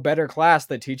there's no better class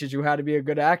that teaches you how to be a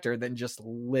good actor than just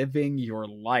living your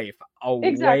life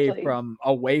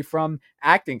away from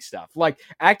acting stuff. Like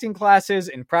acting classes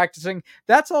and practicing,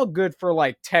 that's all good for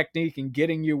like technique and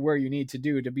getting you where you need to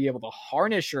do to be able to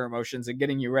harness your emotions and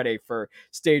getting you ready for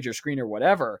stage or screen or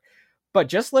whatever. But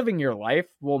just living your life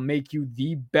will make you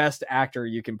the best actor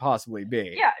you can possibly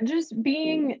be. Yeah, just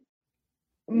being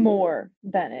more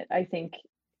than it, I think,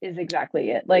 is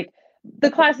exactly it. Like,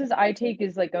 the classes I take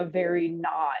is like a very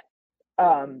not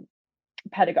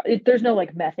pedagogy. There's no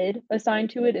like method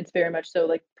assigned to it. It's very much so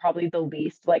like probably the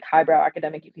least like highbrow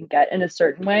academic you can get in a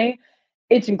certain way.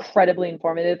 It's incredibly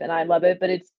informative and I love it, but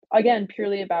it's again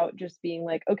purely about just being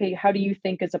like, okay, how do you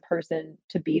think as a person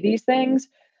to be these things?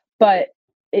 But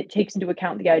it takes into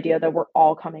account the idea that we're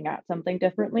all coming at something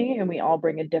differently and we all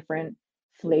bring a different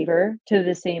flavor to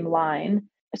the same line.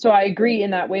 So I agree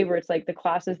in that way where it's like the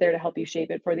class is there to help you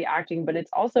shape it for the acting, but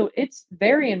it's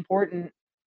very important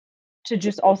to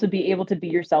just also be able to be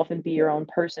yourself and be your own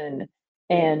person.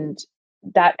 And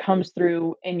that comes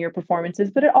through in your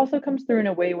performances, but it also comes through in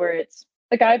a way where it's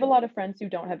like I have a lot of friends who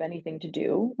don't have anything to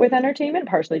do with entertainment,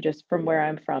 partially just from where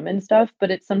I'm from and stuff,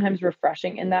 but it's sometimes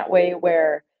refreshing in that way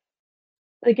where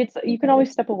like it's you can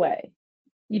always step away.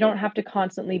 You don't have to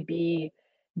constantly be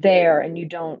there and you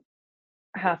don't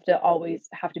have to always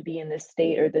have to be in this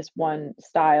state or this one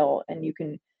style, and you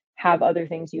can have other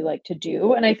things you like to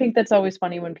do. And I think that's always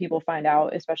funny when people find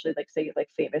out, especially like say like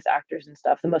famous actors and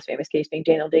stuff. The most famous case being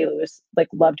Daniel Day-Lewis, like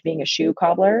loved being a shoe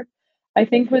cobbler, I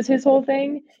think was his whole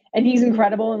thing. And he's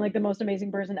incredible and like the most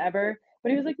amazing person ever. But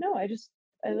he was like, no, I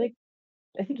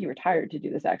think he retired to do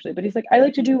this actually, but he's like, I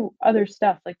like to do other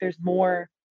stuff. Like there's more,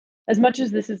 as much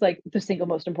as this is like the single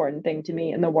most important thing to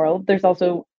me in the world, there's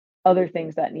also other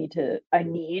things that I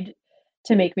need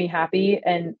to make me happy.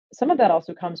 And some of that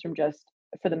also comes from just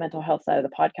for the mental health side of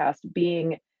the podcast,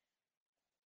 being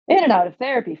in and out of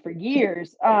therapy for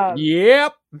years.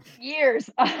 Yep. Years.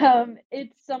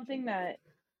 It's something that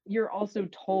you're also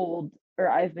told, or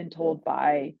I've been told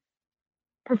by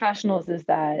professionals, is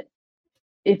that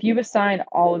if you assign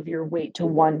all of your weight to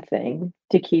one thing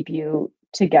to keep you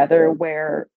together,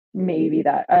 where maybe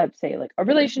that say like a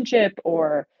relationship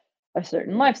or a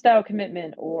certain lifestyle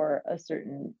commitment or a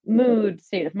certain mood,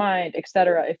 state of mind,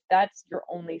 etc., if that's your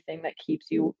only thing that keeps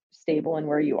you stable and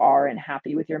where you are and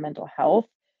happy with your mental health,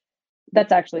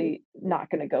 that's actually not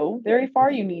going to go very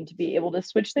far. You need to be able to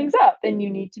switch things up, and you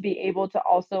need to be able to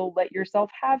also let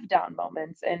yourself have down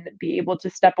moments and be able to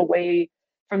step away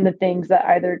from the things that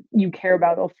either you care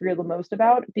about or feel the most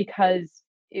about, because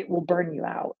it will burn you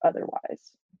out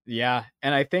otherwise. Yeah,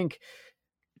 and I think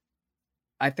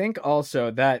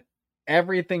also that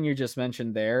everything you just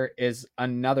mentioned there is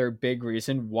another big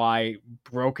reason why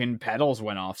Broken Petals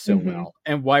went off so well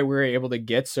and why we were able to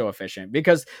get so efficient.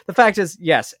 Because the fact is,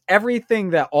 yes,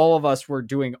 everything that all of us were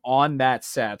doing on that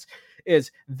set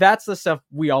that's the stuff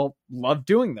we all love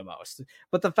doing the most.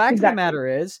 But the fact of the matter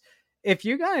is, if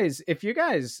you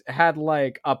guys had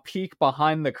like a peek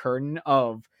behind the curtain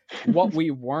of what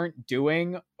we weren't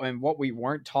doing and what we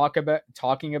weren't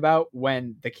talking about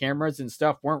when the cameras and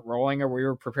stuff weren't rolling or we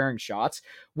were preparing shots,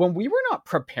 when we were not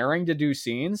preparing to do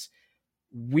scenes,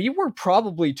 we were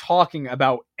probably talking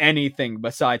about anything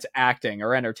besides acting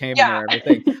or entertainment or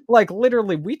everything. Like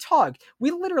literally we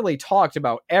literally talked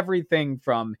about everything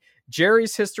from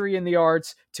Jerry's history in the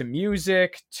arts to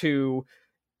music to,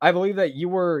 I believe that you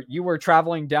were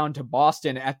traveling down to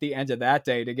Boston at the end of that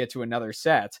day to get to another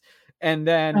set. And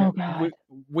then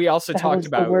we also talked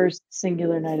about the worst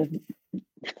singular night of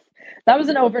that was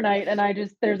an overnight, and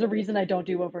there's a reason I don't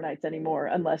do overnights anymore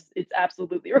unless it's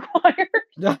absolutely required.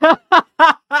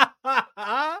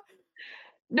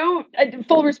 No,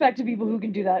 full respect to people who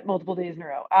can do that multiple days in a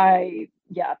row.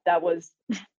 That was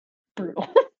brutal.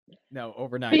 No,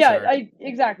 overnight. Yeah,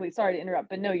 exactly. Sorry to interrupt,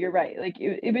 but no, you're right. Like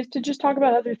it was to just talk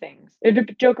about other things.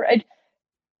 Joker,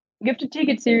 you have to take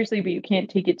it seriously, but you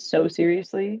can't take it so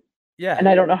seriously. Yeah. And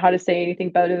I don't know how to say anything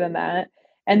better than that.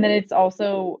 And then it's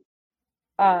also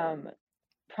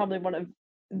probably one of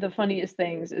the funniest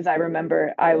things is I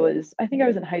remember I think I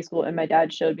was in high school and my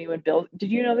dad showed me when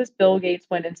did you know this? Bill Gates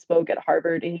went and spoke at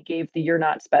Harvard and he gave the "You're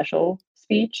Not Special"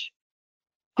 speech.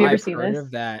 Have you ever I've seen heard this?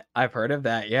 of that. I've heard of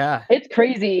that. Yeah. It's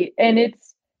crazy. And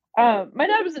it's my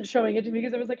dad wasn't showing it to me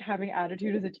because I was like having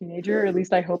attitude as a teenager, or at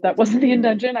least I hope that wasn't the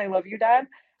intention. I love you, Dad.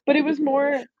 But it was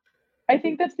more, I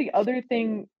think that's the other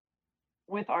thing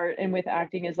with art and with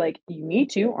acting is like you need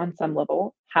to, on some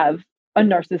level, have a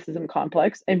narcissism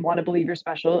complex and want to believe you're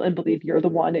special and believe you're the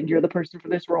one and you're the person for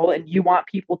this role and you want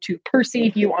people to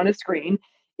perceive you on a screen.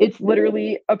 It's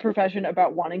literally a profession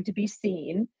about wanting to be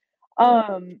seen.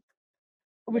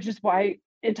 Which is why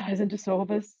it ties into so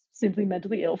of us simply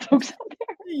mentally ill folks out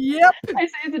there. Yep. I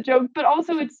say it's a joke, but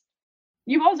also it's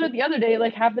you also the other day,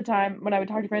 like half the time when I would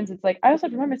talk to friends, it's like I also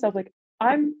have to remind myself like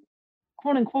I'm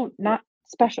quote unquote not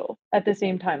special at the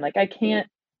same time. Like I can't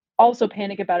also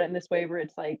panic about it in this way where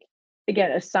it's like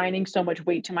again assigning so much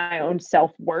weight to my own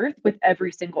self-worth with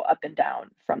every single up and down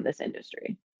from this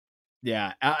industry.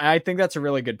 Yeah, I think that's a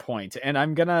really good point. And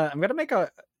I'm gonna make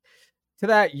a to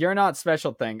that "you're not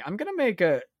special" thing. I'm gonna make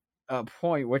a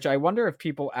point which I wonder if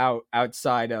people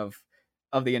outside of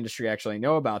the industry actually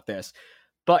know about this.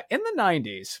 But in the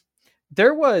 90s,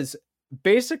 there was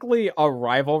basically a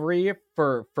rivalry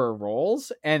for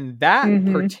roles, and that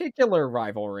Mm-hmm. particular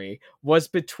rivalry was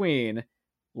between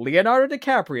Leonardo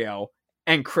DiCaprio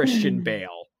and Christian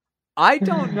Bale. I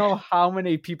don't know how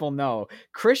many people know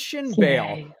Christian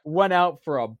Bale Yay. went out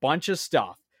for a bunch of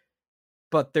stuff,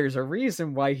 but there's a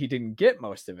reason why he didn't get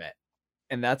most of it.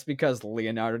 And that's because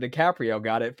Leonardo DiCaprio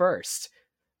got it first.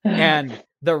 And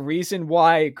the reason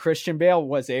why Christian Bale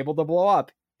was able to blow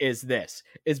up is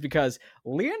because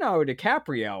Leonardo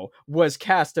DiCaprio was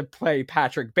cast to play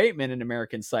Patrick Bateman in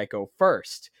American Psycho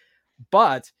first,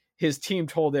 but his team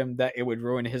told him that it would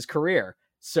ruin his career.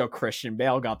 So Christian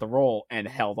Bale got the role and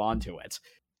held on to it.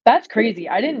 That's crazy.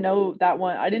 I didn't know that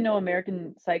one. I didn't know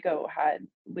American Psycho had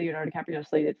Leonardo DiCaprio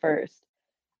slated first.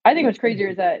 I think what's crazier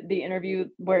is that the interview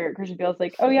where Christian Bale's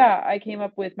like, "Oh yeah, I came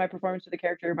up with my performance of the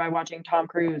character by watching Tom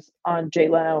Cruise on Jay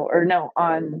Leno, or no,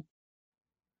 on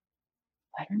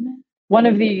Letterman, one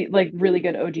of the like really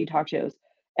good OG talk shows."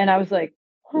 And I was like,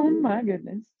 "Oh my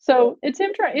goodness!" So it's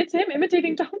him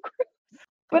imitating Tom Cruise.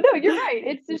 But no, you're right.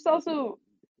 It's just also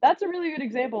that's a really good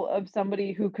example of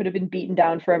somebody who could have been beaten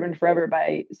down forever and forever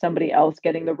by somebody else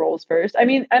getting the roles first. I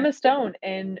mean, Emma Stone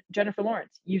and Jennifer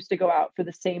Lawrence used to go out for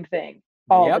the same thing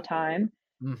all the Yep. time.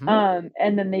 Mm-hmm.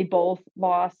 And then they both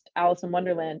lost Alice in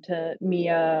Wonderland to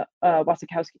Mia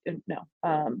Wasikowski. No,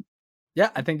 Yeah,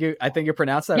 I think you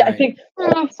pronounced that yeah, I right. think.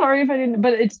 Oh, sorry if I didn't,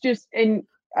 but it's just and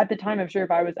at the time, I'm sure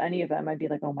if I was any of them, I'd be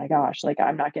like, oh my gosh, like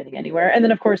I'm not getting anywhere. And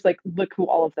then of course, like look who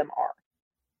all of them are.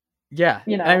 Yeah,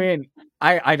 You I know, mean,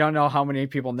 I don't know how many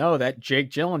people know that Jake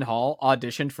Gyllenhaal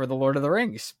auditioned for The Lord of the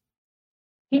Rings.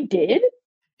 he did.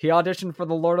 He auditioned for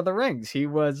The Lord of the Rings. He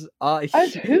was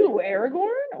As who? Aragorn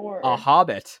a or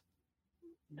hobbit.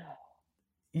 no?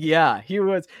 Yeah, he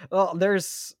was. Well,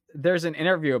 there's an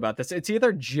interview about this. It's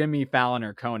either Jimmy Fallon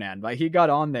or Conan, but he got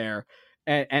on there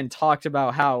and talked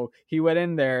about how he went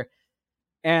in there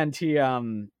and he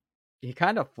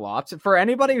kind of flopped. For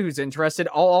anybody who's interested,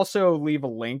 I'll also leave a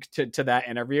link to that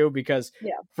interview because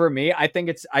Yeah. for me, I think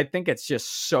it's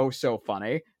just so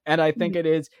funny, and I think Mhm.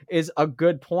 it is a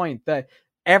good point that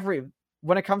every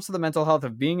when it comes to the mental health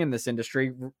of being in this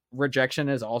industry, rejection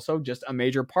is also just a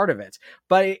major part of it.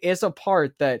 But it is a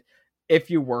part that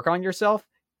if you work on yourself,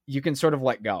 you can sort of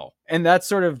let go, and that's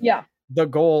sort of Yeah. the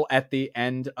goal at the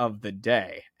end of the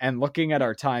day. And looking at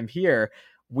our time here,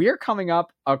 we're coming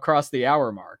up across the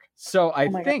hour mark. So Oh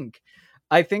my god.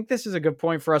 I think this is a good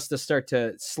point for us to start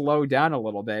to slow down a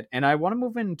little bit. And I want to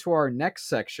move into our next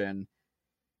section,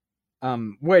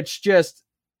 which just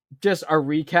a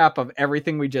recap of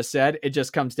everything we just said. It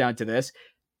just comes down to this: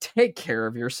 take care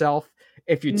of yourself.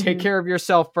 If you take Mhm. care of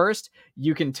yourself first,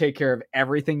 you can take care of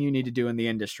everything you need to do in the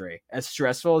industry. As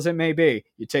stressful as it may be,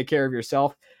 you take care of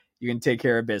yourself, you can take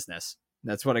care of business.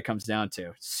 That's what it comes down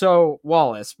to. So,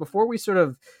 Wallace, before we sort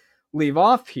of leave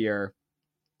off here,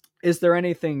 is there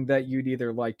anything that you'd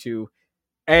either like to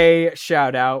A,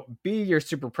 shout out, B, you're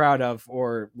super proud of,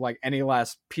 or like any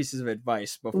last pieces of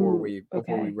advice before Ooh, we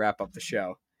okay. wrap up the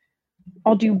show?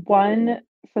 I'll do one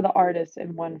for the artist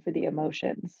and one for the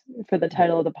emotions for the Yeah.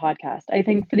 title of the podcast. I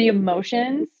think for the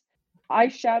emotions, I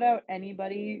shout out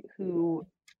anybody who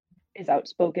is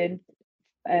outspoken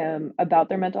about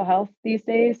their mental health these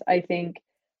days. I think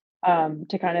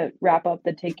to kind of wrap up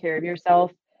the take care of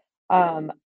yourself,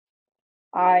 um,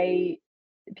 I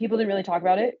people didn't really talk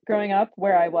about it growing up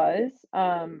where I was,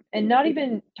 and not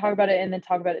even talk about it and then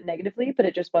talk about it negatively, but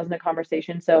it just wasn't a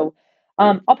conversation. So,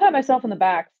 I'll pat myself on the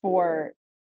back for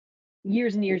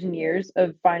years and years and years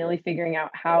of finally figuring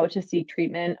out how to seek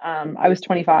treatment. I was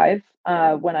 25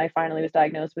 when I finally was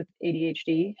diagnosed with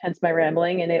ADHD, hence my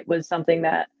rambling, and it was something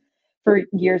that for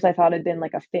years I thought had been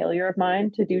like a failure of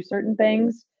mine to do certain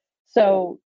things.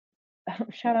 So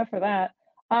shout out for that.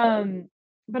 Um,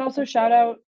 but also shout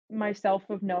out myself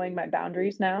of knowing my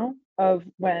boundaries now of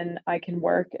when I can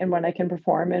work and when I can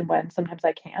perform and when sometimes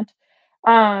I can't.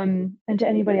 And to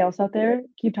anybody else out there,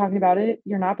 keep talking about it.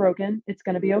 You're not broken. It's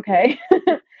gonna be okay.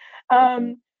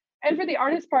 um, and for the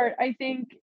artist part, I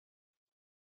think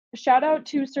shout out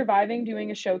to surviving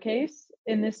doing a showcase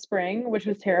in this spring, which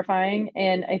was terrifying.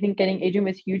 And I think getting agent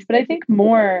was huge. But I think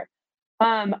more,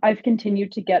 I've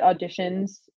continued to get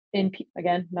auditions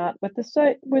again, not with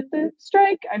the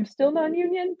strike. I'm still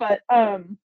non-union, but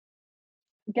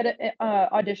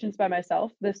auditions by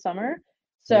myself this summer.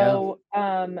 So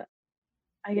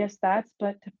I guess but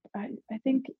I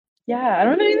think, yeah, I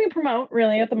don't have anything to promote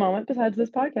really at the moment besides this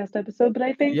podcast episode, but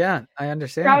I think I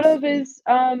understand. proud of is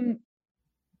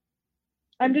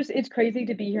it's crazy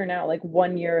to be here now, like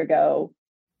 1 year ago,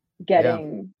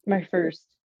 getting my first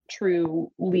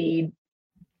true lead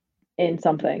in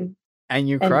something. And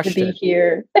you crushed it. And to be it.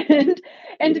 here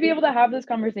and to be able to have this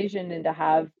conversation and to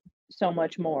have so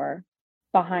much more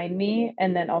behind me.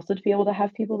 And then also to be able to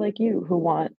have people like you who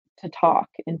want to talk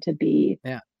and to be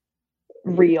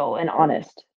real and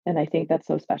honest. And I think that's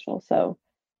so special. So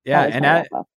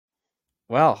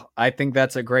well, I think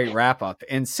that's a great wrap up.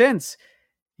 And since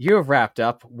you have wrapped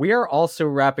up, we are also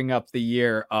wrapping up the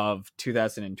year of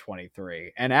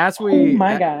 2023. And as we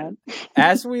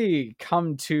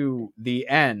come to the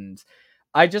end,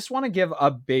 I just want to give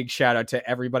a big shout out to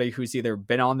everybody who's either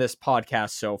been on this podcast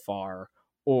so far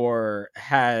or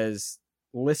has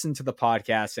listened to the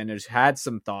podcast and has had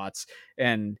some thoughts,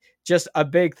 and just a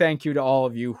big thank you to all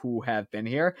of you who have been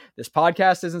here. This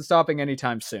podcast isn't stopping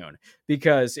anytime soon,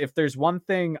 because if there's one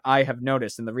thing I have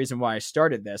noticed, and the reason why I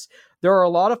started this, there are a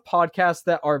lot of podcasts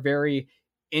that are very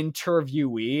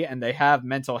interviewee and they have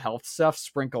mental health stuff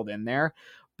sprinkled in there,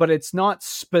 but it's not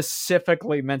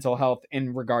specifically mental health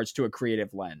in regards to a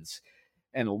creative lens.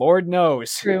 And Lord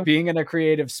knows, being in a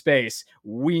creative space,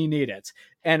 we need it.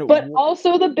 But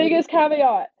also the biggest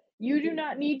caveat, you do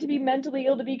not need to be mentally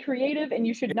ill to be creative, and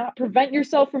you should not prevent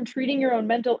yourself from treating your own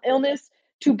mental illness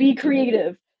to be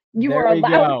creative. You are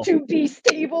allowed to be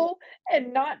stable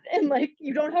and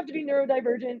you don't have to be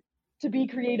neurodivergent to be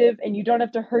creative, and you don't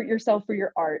have to hurt yourself for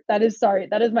your art. That is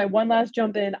my one last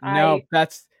jump in. If I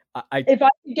could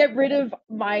get rid of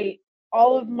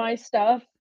all of my stuff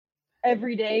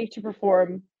every day to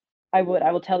perform, I would.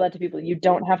 I will tell that to people. You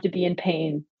don't have to be in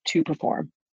pain to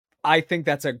perform. I think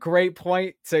that's a great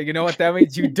point. So you know what that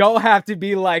means? You don't have to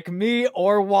be like me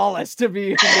or Wallace to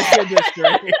be in this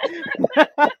industry.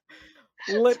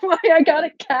 That's why I got a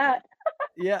cat.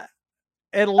 Yeah.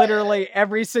 And literally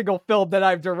every single film that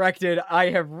I've directed, I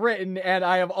have written, and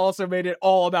I have also made it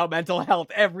all about mental health,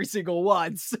 every single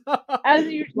one. So,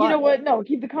 you know what? No,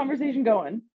 keep the conversation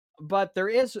going. But there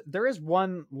is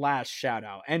one last shout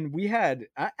out, and we had,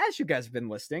 as you guys have been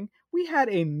listening, we had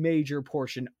a major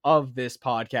portion of this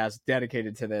podcast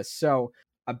dedicated to this. So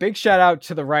a big shout out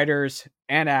to the writers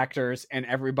and actors and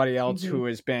everybody else who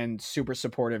has been super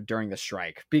supportive during the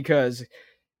strike, because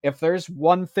if there's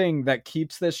one thing that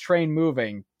keeps this train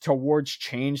moving towards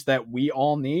change that we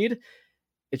all need,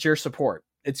 it's your support.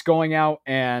 It's going out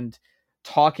and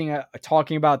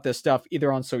talking about this stuff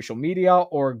either on social media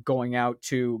or going out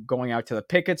to the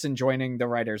pickets and joining the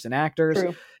writers and actors.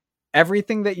 True.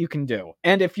 Everything that you can do.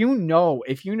 And if you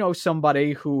know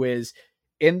somebody who is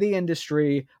in the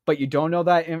industry, but you don't know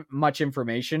that much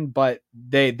information, but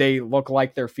they look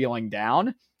like they're feeling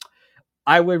down,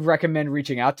 I would recommend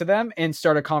reaching out to them and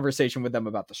start a conversation with them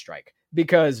about the strike,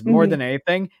 because more than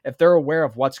anything, if they're aware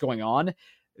of what's going on,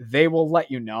 they will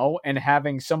let you know, and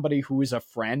having somebody who is a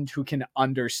friend who can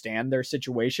understand their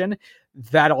situation,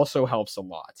 that also helps a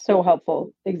lot. So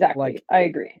helpful. Exactly. I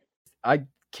agree. I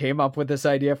came up with this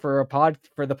idea for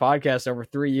the podcast over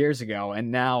 3 years ago,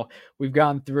 and now we've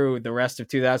gone through the rest of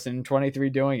 2023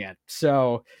 doing it.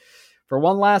 So for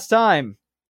one last time,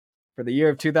 for the year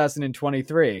of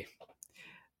 2023,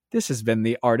 this has been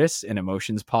the Artists and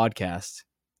Emotions podcast.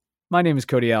 My name is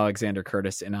Cody Alexander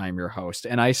Curtis, and I am your host.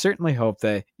 And I certainly hope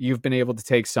that you've been able to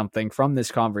take something from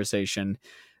this conversation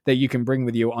that you can bring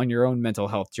with you on your own mental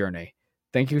health journey.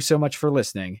 Thank you so much for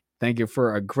listening. Thank you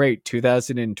for a great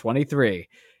 2023.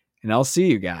 And I'll see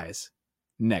you guys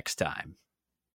next time.